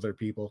relying on other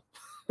people.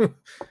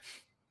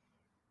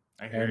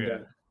 I hear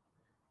you.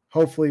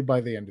 Hopefully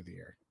by the end of the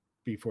year,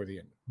 before the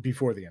end of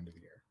the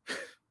year.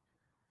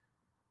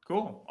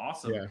 Cool.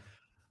 Awesome. Yeah.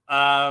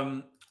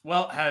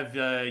 Well, have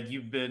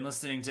you been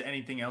listening to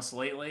anything else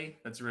lately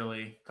that's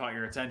really caught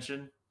your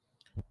attention?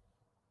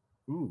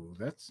 Ooh,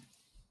 that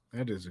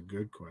is a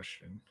good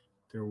question.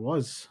 There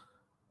was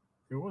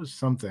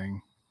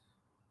something.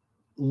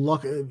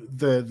 Look,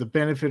 the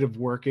benefit of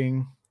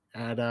working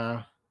at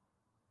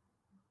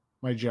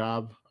my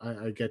job,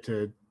 I get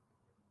to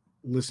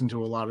listen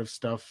to a lot of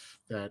stuff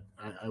that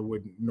I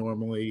wouldn't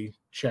normally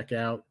check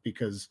out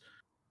because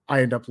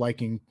I end up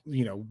liking,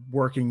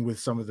 working with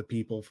some of the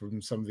people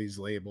from some of these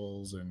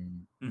labels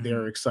and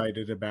they're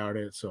excited about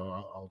it. So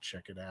I'll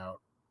check it out.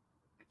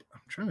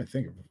 I'm trying to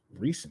think of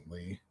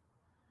recently.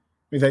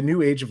 I mean, that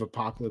new Age of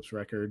Apocalypse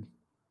record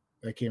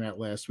that came out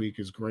last week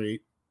is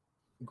great.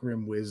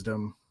 Grim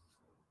Wisdom.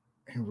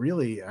 And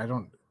really,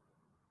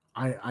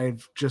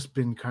 I've just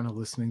been kind of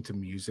listening to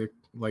music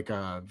like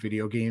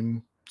video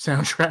game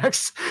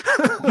soundtracks.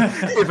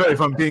 if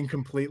I'm being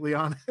completely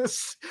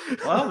honest.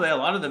 Well, a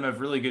lot of them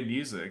have really good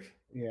music.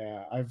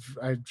 Yeah,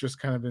 I've just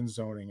kind of been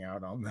zoning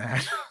out on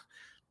that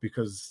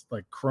because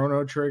like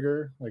Chrono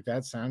Trigger, like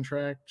that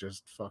soundtrack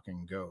just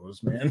fucking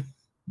goes, man.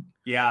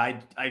 Yeah,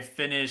 I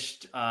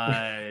finished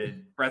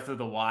Breath of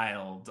the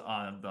Wild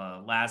on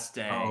the last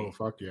day. Oh,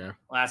 fuck yeah.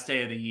 Last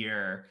day of the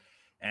year.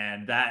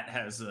 And that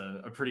has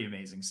a pretty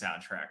amazing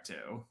soundtrack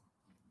too.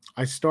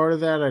 I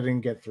started that. I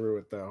didn't get through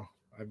it though.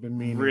 I've been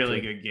meaning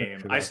really good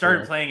game. I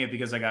started playing it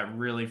because I got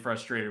really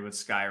frustrated with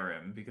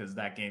Skyrim because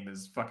that game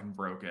is fucking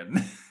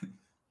broken.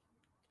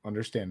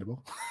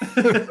 Understandable.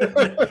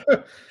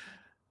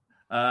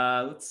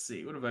 Let's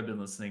see. What have I been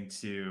listening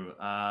to?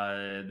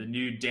 The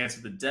new Dance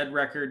with the Dead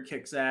record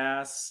kicks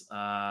ass.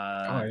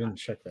 I didn't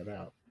check that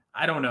out.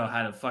 I don't know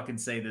how to fucking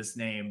say this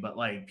name, but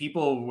like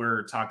people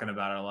were talking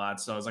about it a lot.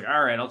 So I was like,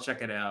 all right, I'll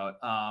check it out.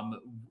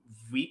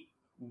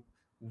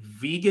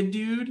 Vega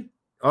Dude.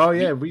 Oh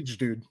yeah, Weege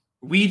Dude.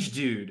 Weege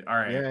Dude. All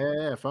right.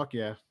 Yeah. Fuck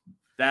yeah.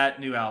 That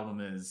new album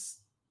is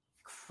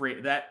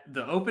great.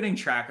 The opening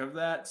track of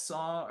that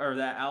song or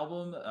that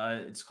album,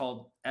 it's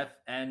called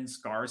FN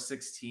Scar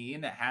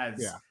 16. It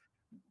has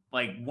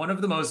like one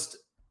of the most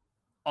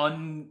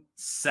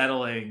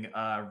unsettling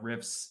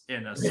riffs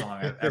in a song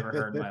I've ever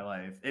heard in my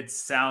life. It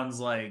sounds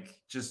like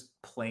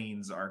just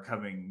planes are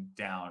coming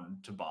down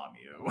to bomb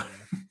you.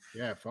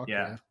 Yeah, fuck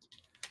yeah.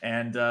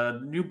 And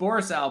new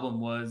Boris album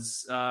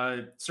was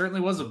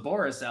certainly was a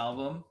Boris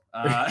album.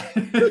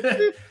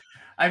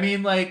 I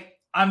mean, like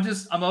I'm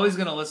always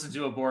gonna listen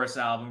to a Boris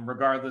album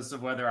regardless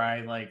of whether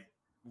I like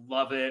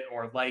love it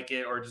or like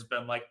it or just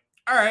been like,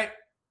 all right,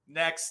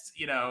 next,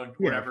 whatever.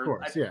 Yeah, of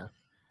course, yeah.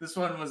 This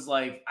one was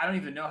like, I don't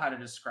even know how to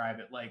describe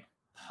it. Like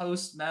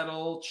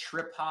post-metal,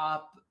 trip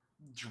hop,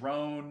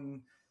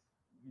 drone,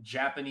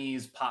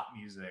 Japanese pop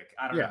music.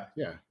 I don't know.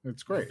 Yeah,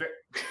 it's great.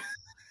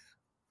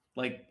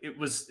 Like it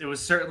was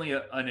certainly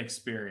an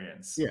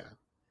experience. Yeah.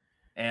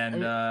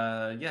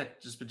 And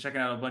just been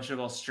checking out a bunch of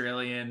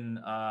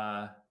Australian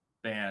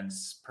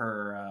bands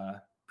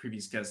per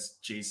previous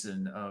guest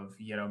Jason of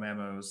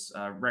Yenomamo's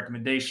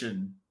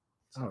recommendation.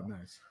 So,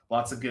 nice.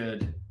 Lots of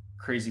good,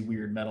 crazy,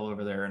 weird metal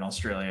over there in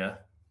Australia.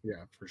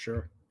 Yeah, for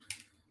sure.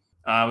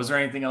 Was there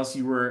anything else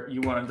you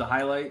wanted to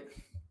highlight?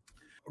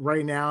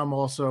 Right now, I'm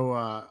also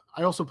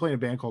I also play in a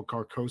band called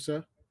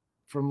Carcosa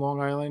from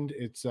Long Island.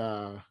 It's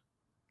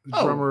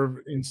drummer of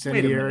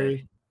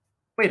Incendiary.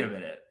 Wait a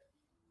minute.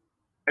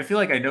 I feel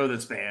like I know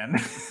this band.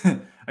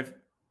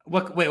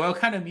 What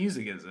kind of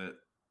music is it?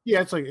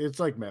 Yeah, it's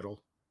like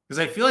metal. Because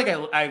I feel like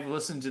I've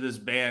listened to this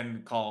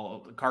band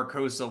called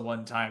Carcosa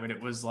one time, and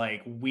it was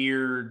like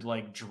weird,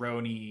 like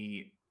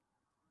droney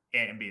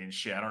ambient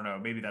shit. I don't know.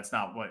 Maybe that's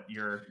not what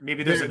you're.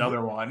 Maybe there's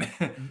another one.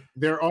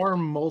 There are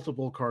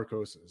multiple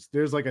Carcosas.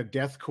 There's like a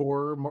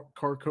deathcore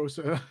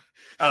Carcosa.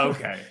 Oh,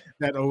 okay.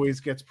 That always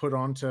gets put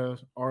onto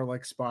our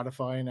like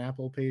Spotify and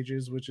Apple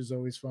pages, which is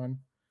always fun.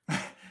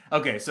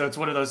 Okay, so it's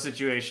one of those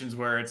situations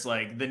where it's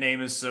like the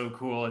name is so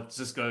cool, it's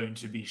just going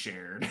to be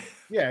shared.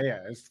 Yeah.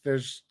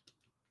 There's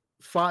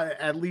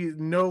at least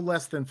no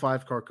less than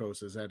 5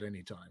 Carcosas at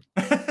any time.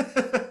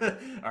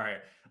 All right,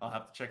 I'll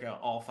have to check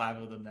out all 5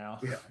 of them now.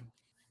 Yeah.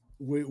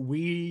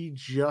 We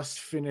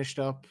just finished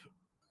up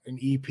an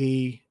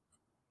EP,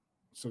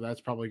 so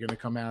that's probably going to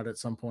come out at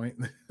some point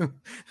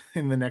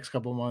in the next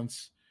couple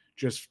months.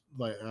 Just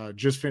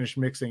finished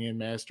mixing and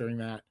mastering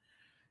that,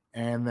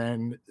 and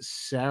then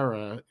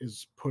Sarah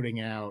is putting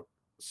out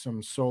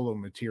some solo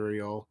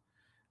material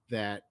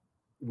that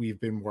we've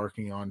been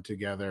working on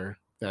together.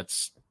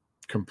 That's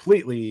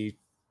completely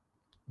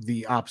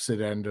the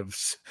opposite end of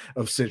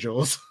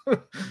Sigils,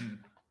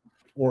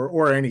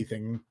 or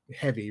anything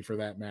heavy for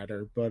that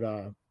matter.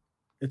 But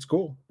it's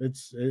cool.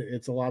 It's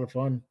a lot of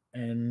fun,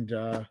 and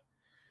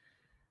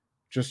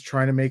just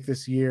trying to make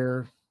this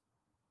year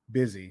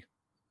busy.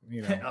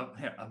 You know,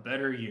 a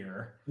better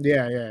year.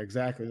 Yeah,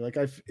 exactly. Like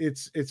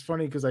it's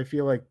funny because I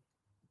feel like,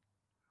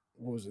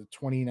 what was it,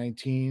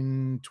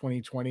 2019,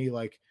 2020,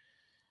 like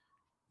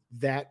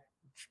that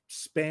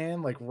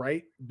span, like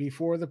right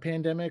before the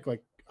pandemic,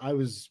 like I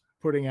was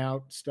putting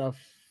out stuff,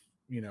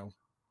 you know,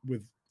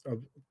 with a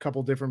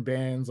couple different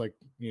bands, like,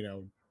 you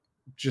know,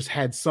 just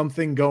had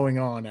something going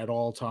on at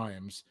all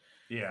times.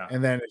 Yeah.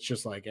 And then it's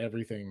just like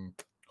everything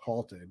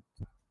halted,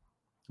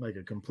 like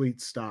a complete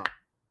stop.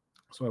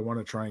 So I want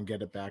to try and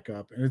get it back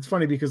up. And it's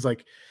funny because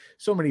like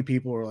so many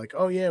people are like,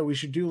 oh yeah, we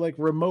should do like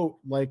remote,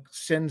 like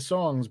send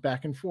songs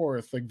back and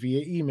forth, like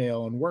via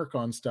email and work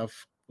on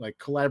stuff, like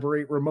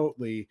collaborate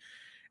remotely.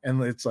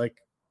 And it's like,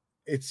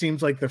 it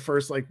seems like the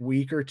first like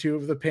week or two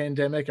of the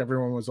pandemic,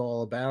 everyone was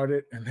all about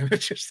it. And then it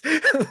just,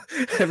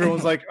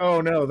 everyone's like, oh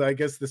no, I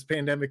guess this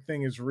pandemic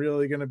thing is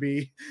really going to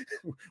be,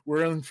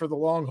 we're in for the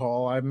long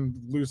haul. I'm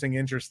losing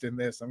interest in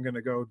this. I'm going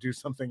to go do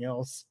something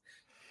else.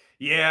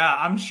 Yeah,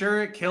 I'm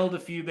sure it killed a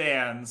few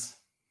bands.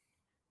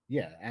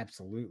 Yeah,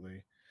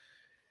 absolutely.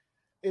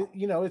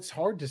 You know, it's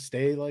hard to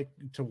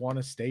want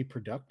to stay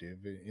productive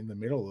in the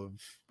middle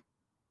of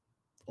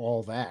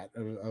all that,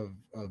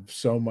 of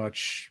so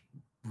much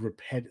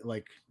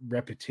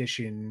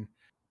repetition,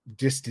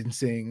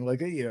 distancing,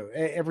 like, you know,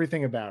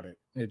 everything about it.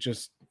 It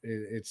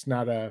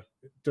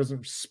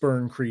doesn't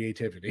spurn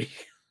creativity.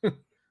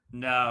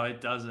 No, it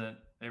doesn't.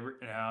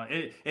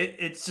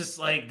 It's just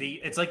like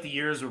the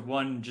years of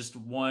one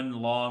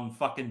long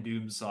fucking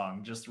Doom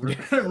song, just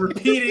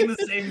repeating the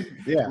same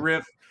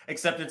riff,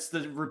 except it's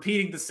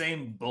repeating the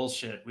same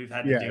bullshit we've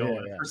had to deal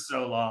with for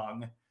so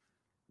long.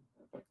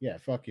 Yeah,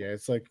 fuck yeah.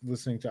 It's like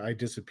listening to I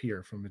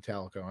Disappear from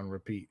Metallica on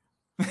repeat.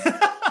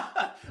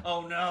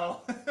 Oh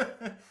no.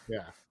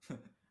 Yeah.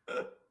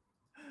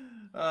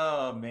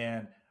 Oh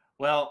man.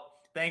 Well,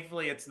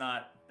 thankfully it's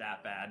not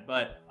that bad,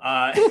 but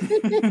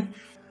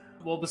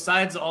well,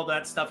 besides all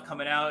that stuff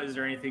coming out, is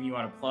there anything you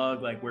want to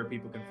plug, like where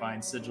people can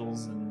find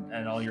Sigils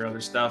and all your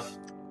other stuff?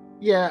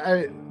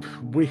 Yeah,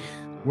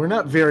 we're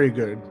not very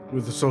good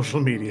with the social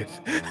media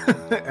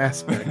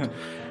aspect.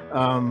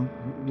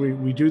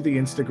 We do the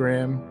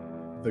Instagram,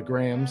 the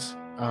Grams,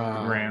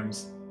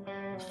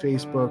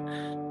 Facebook.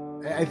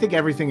 I think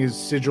everything is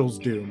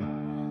Sigils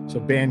Doom. So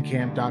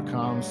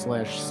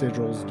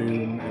bandcamp.com/Sigils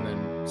Doom, and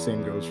then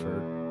same goes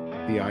for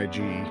the IG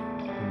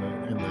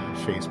and the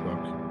Facebook.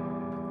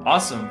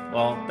 Awesome.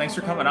 Well, thanks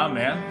for coming on,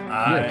 man.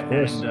 Of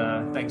course.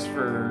 And thanks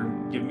for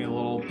giving me a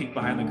little peek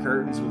behind the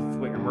curtains with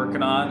what you're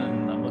working on,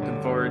 and I'm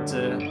looking forward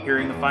to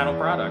hearing the final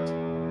product.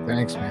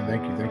 Thanks, man.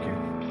 Thank you.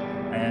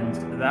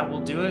 And that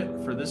will do it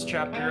for this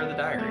chapter of the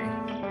diary.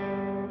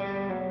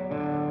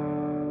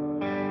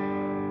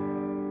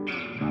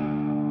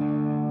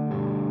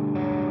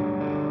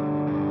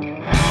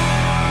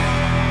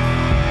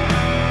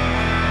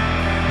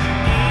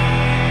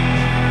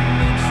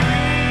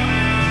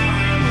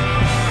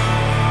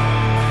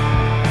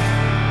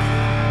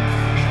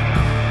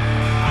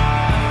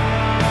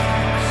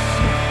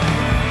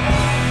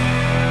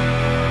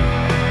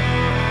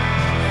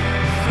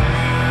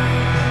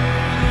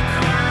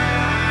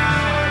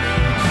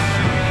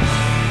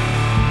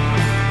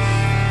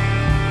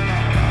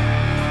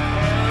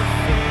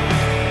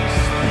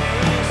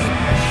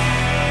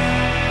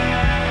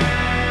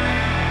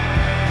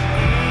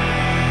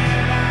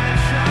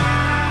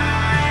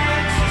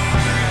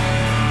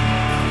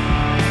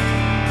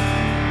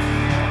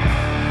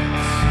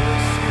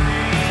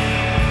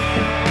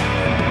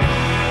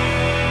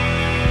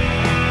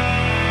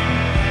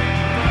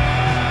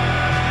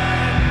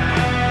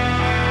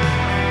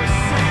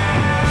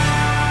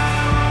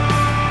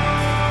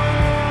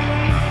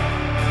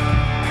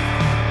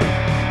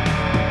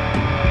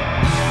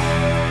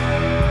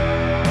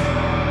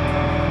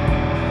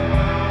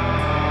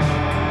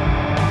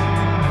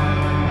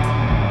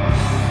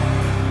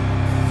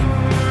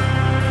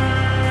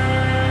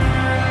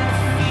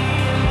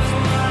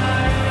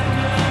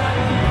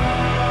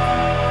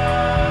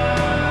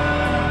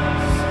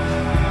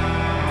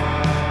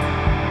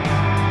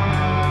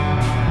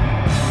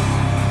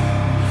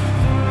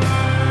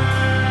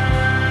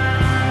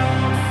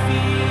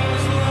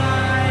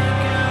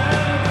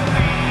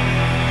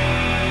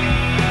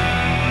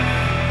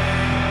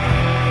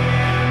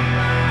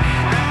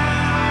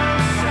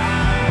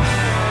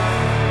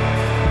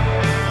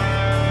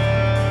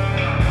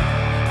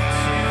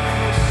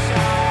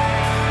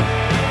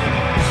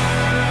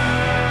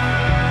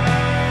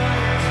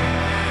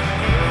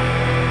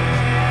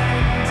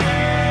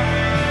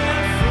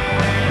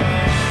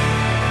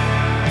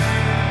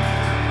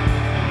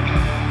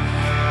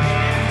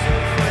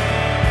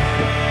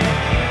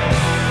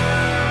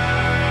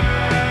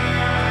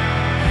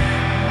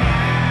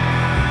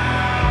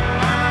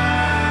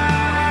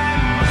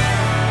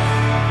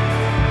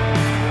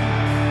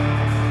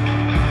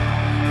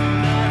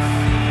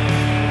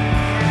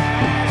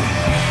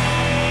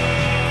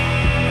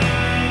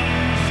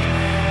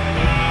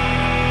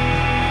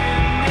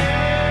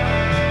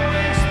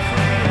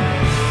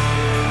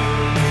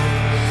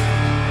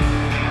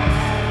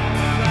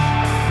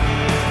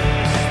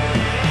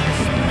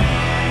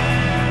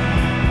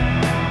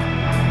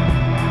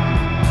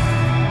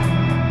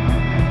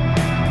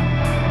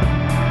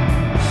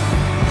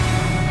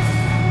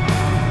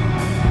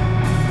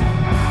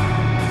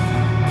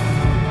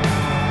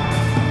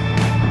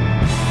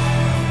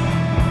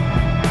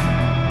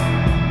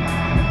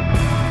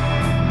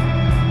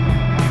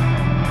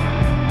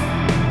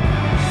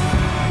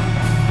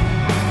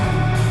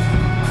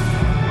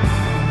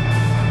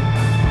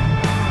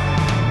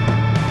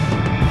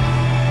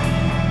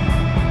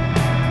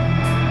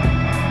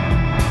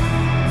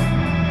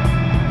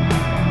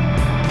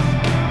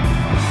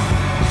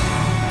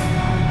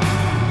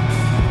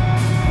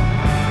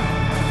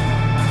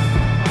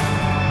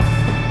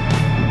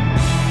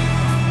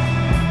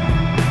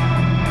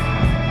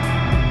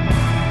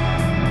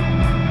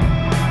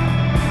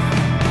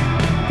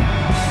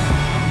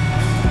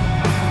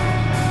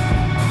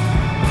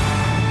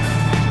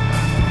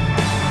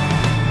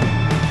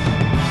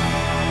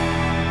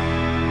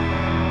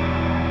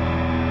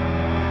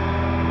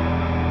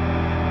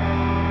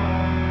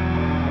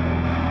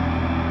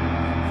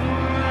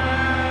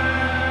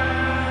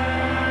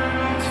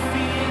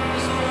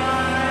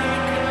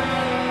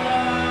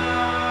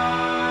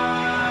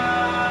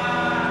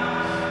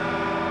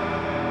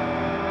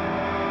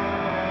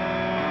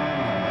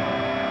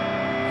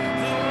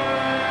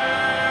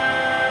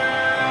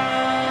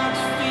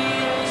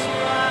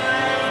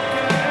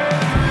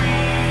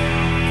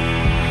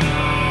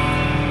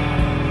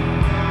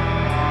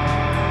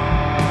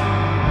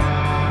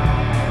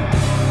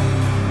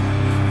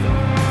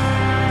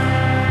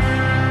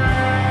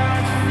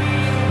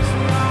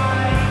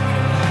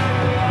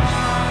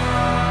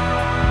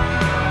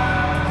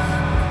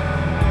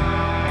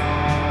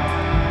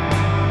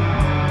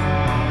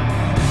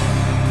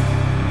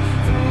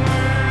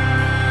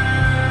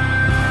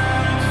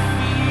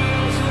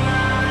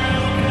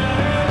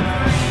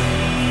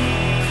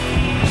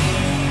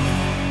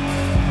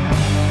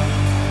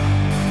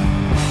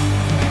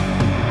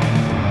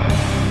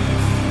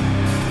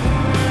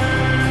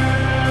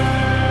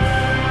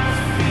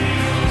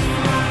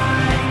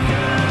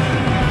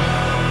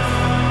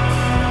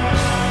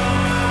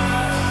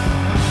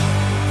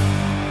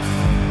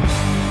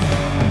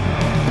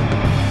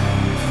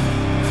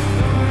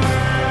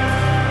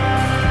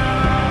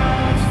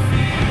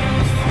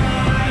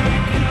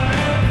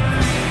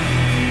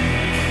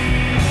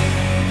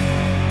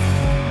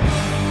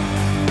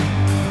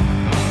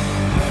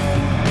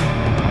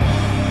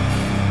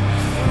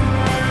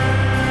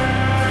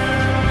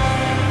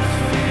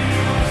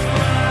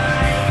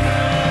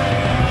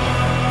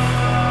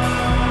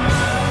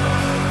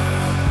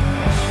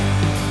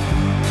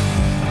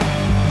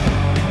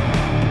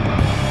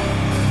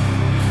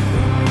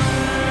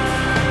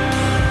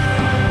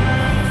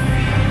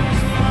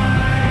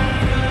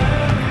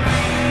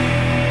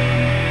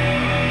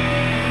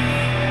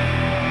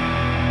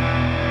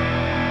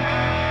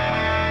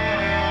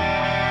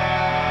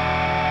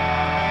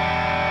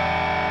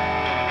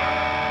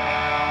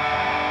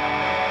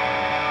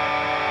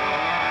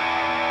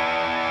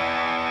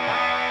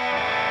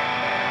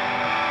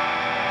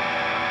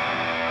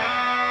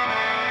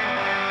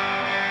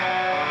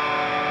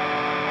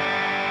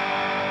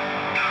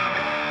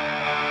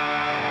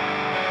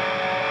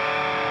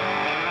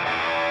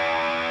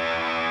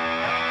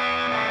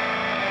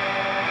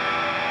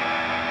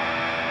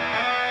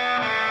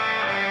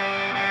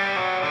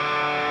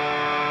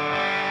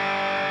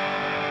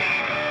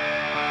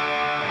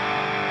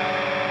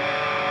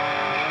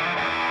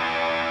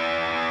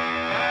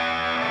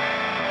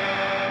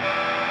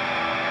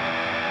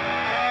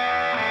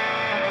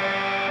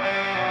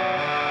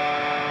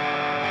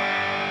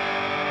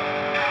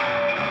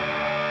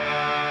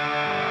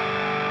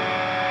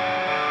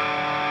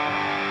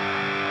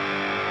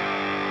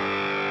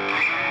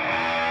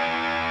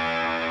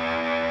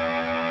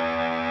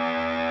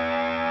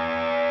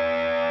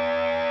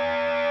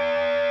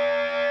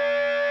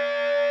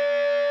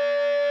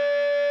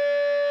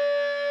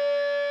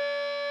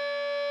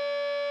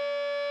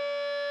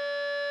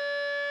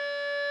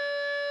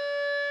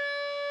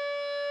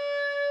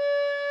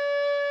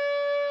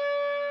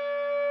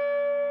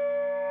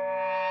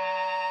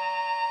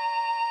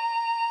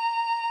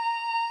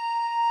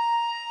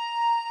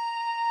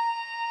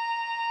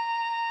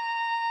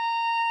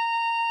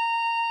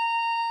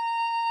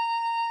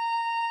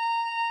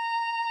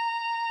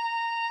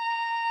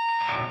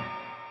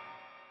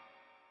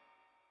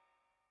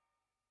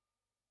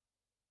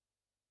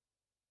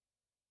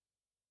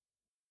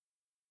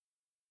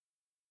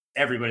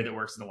 Everybody that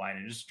works in the wine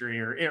industry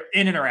or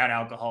in and around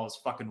alcohol is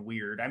fucking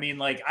weird. I mean,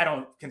 like, I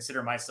don't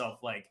consider myself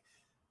like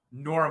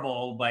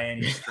normal by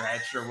any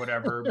stretch or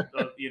whatever,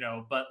 you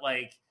know, but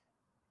like,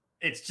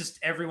 it's just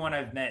everyone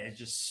I've met is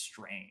just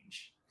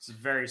strange. It's a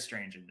very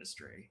strange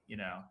industry, you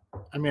know.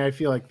 I mean, I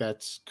feel like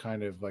that's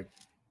kind of like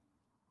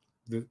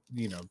the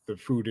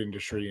food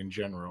industry in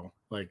general.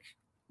 Like,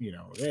 you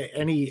know,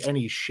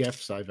 any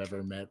chefs I've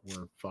ever met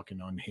were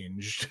fucking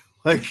unhinged.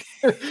 Like,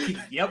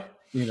 yep.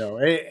 You know,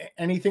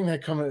 anything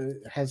that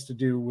has to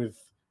do with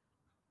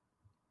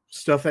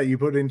stuff that you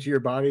put into your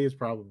body is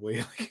probably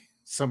like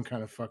some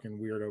kind of fucking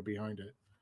weirdo behind it.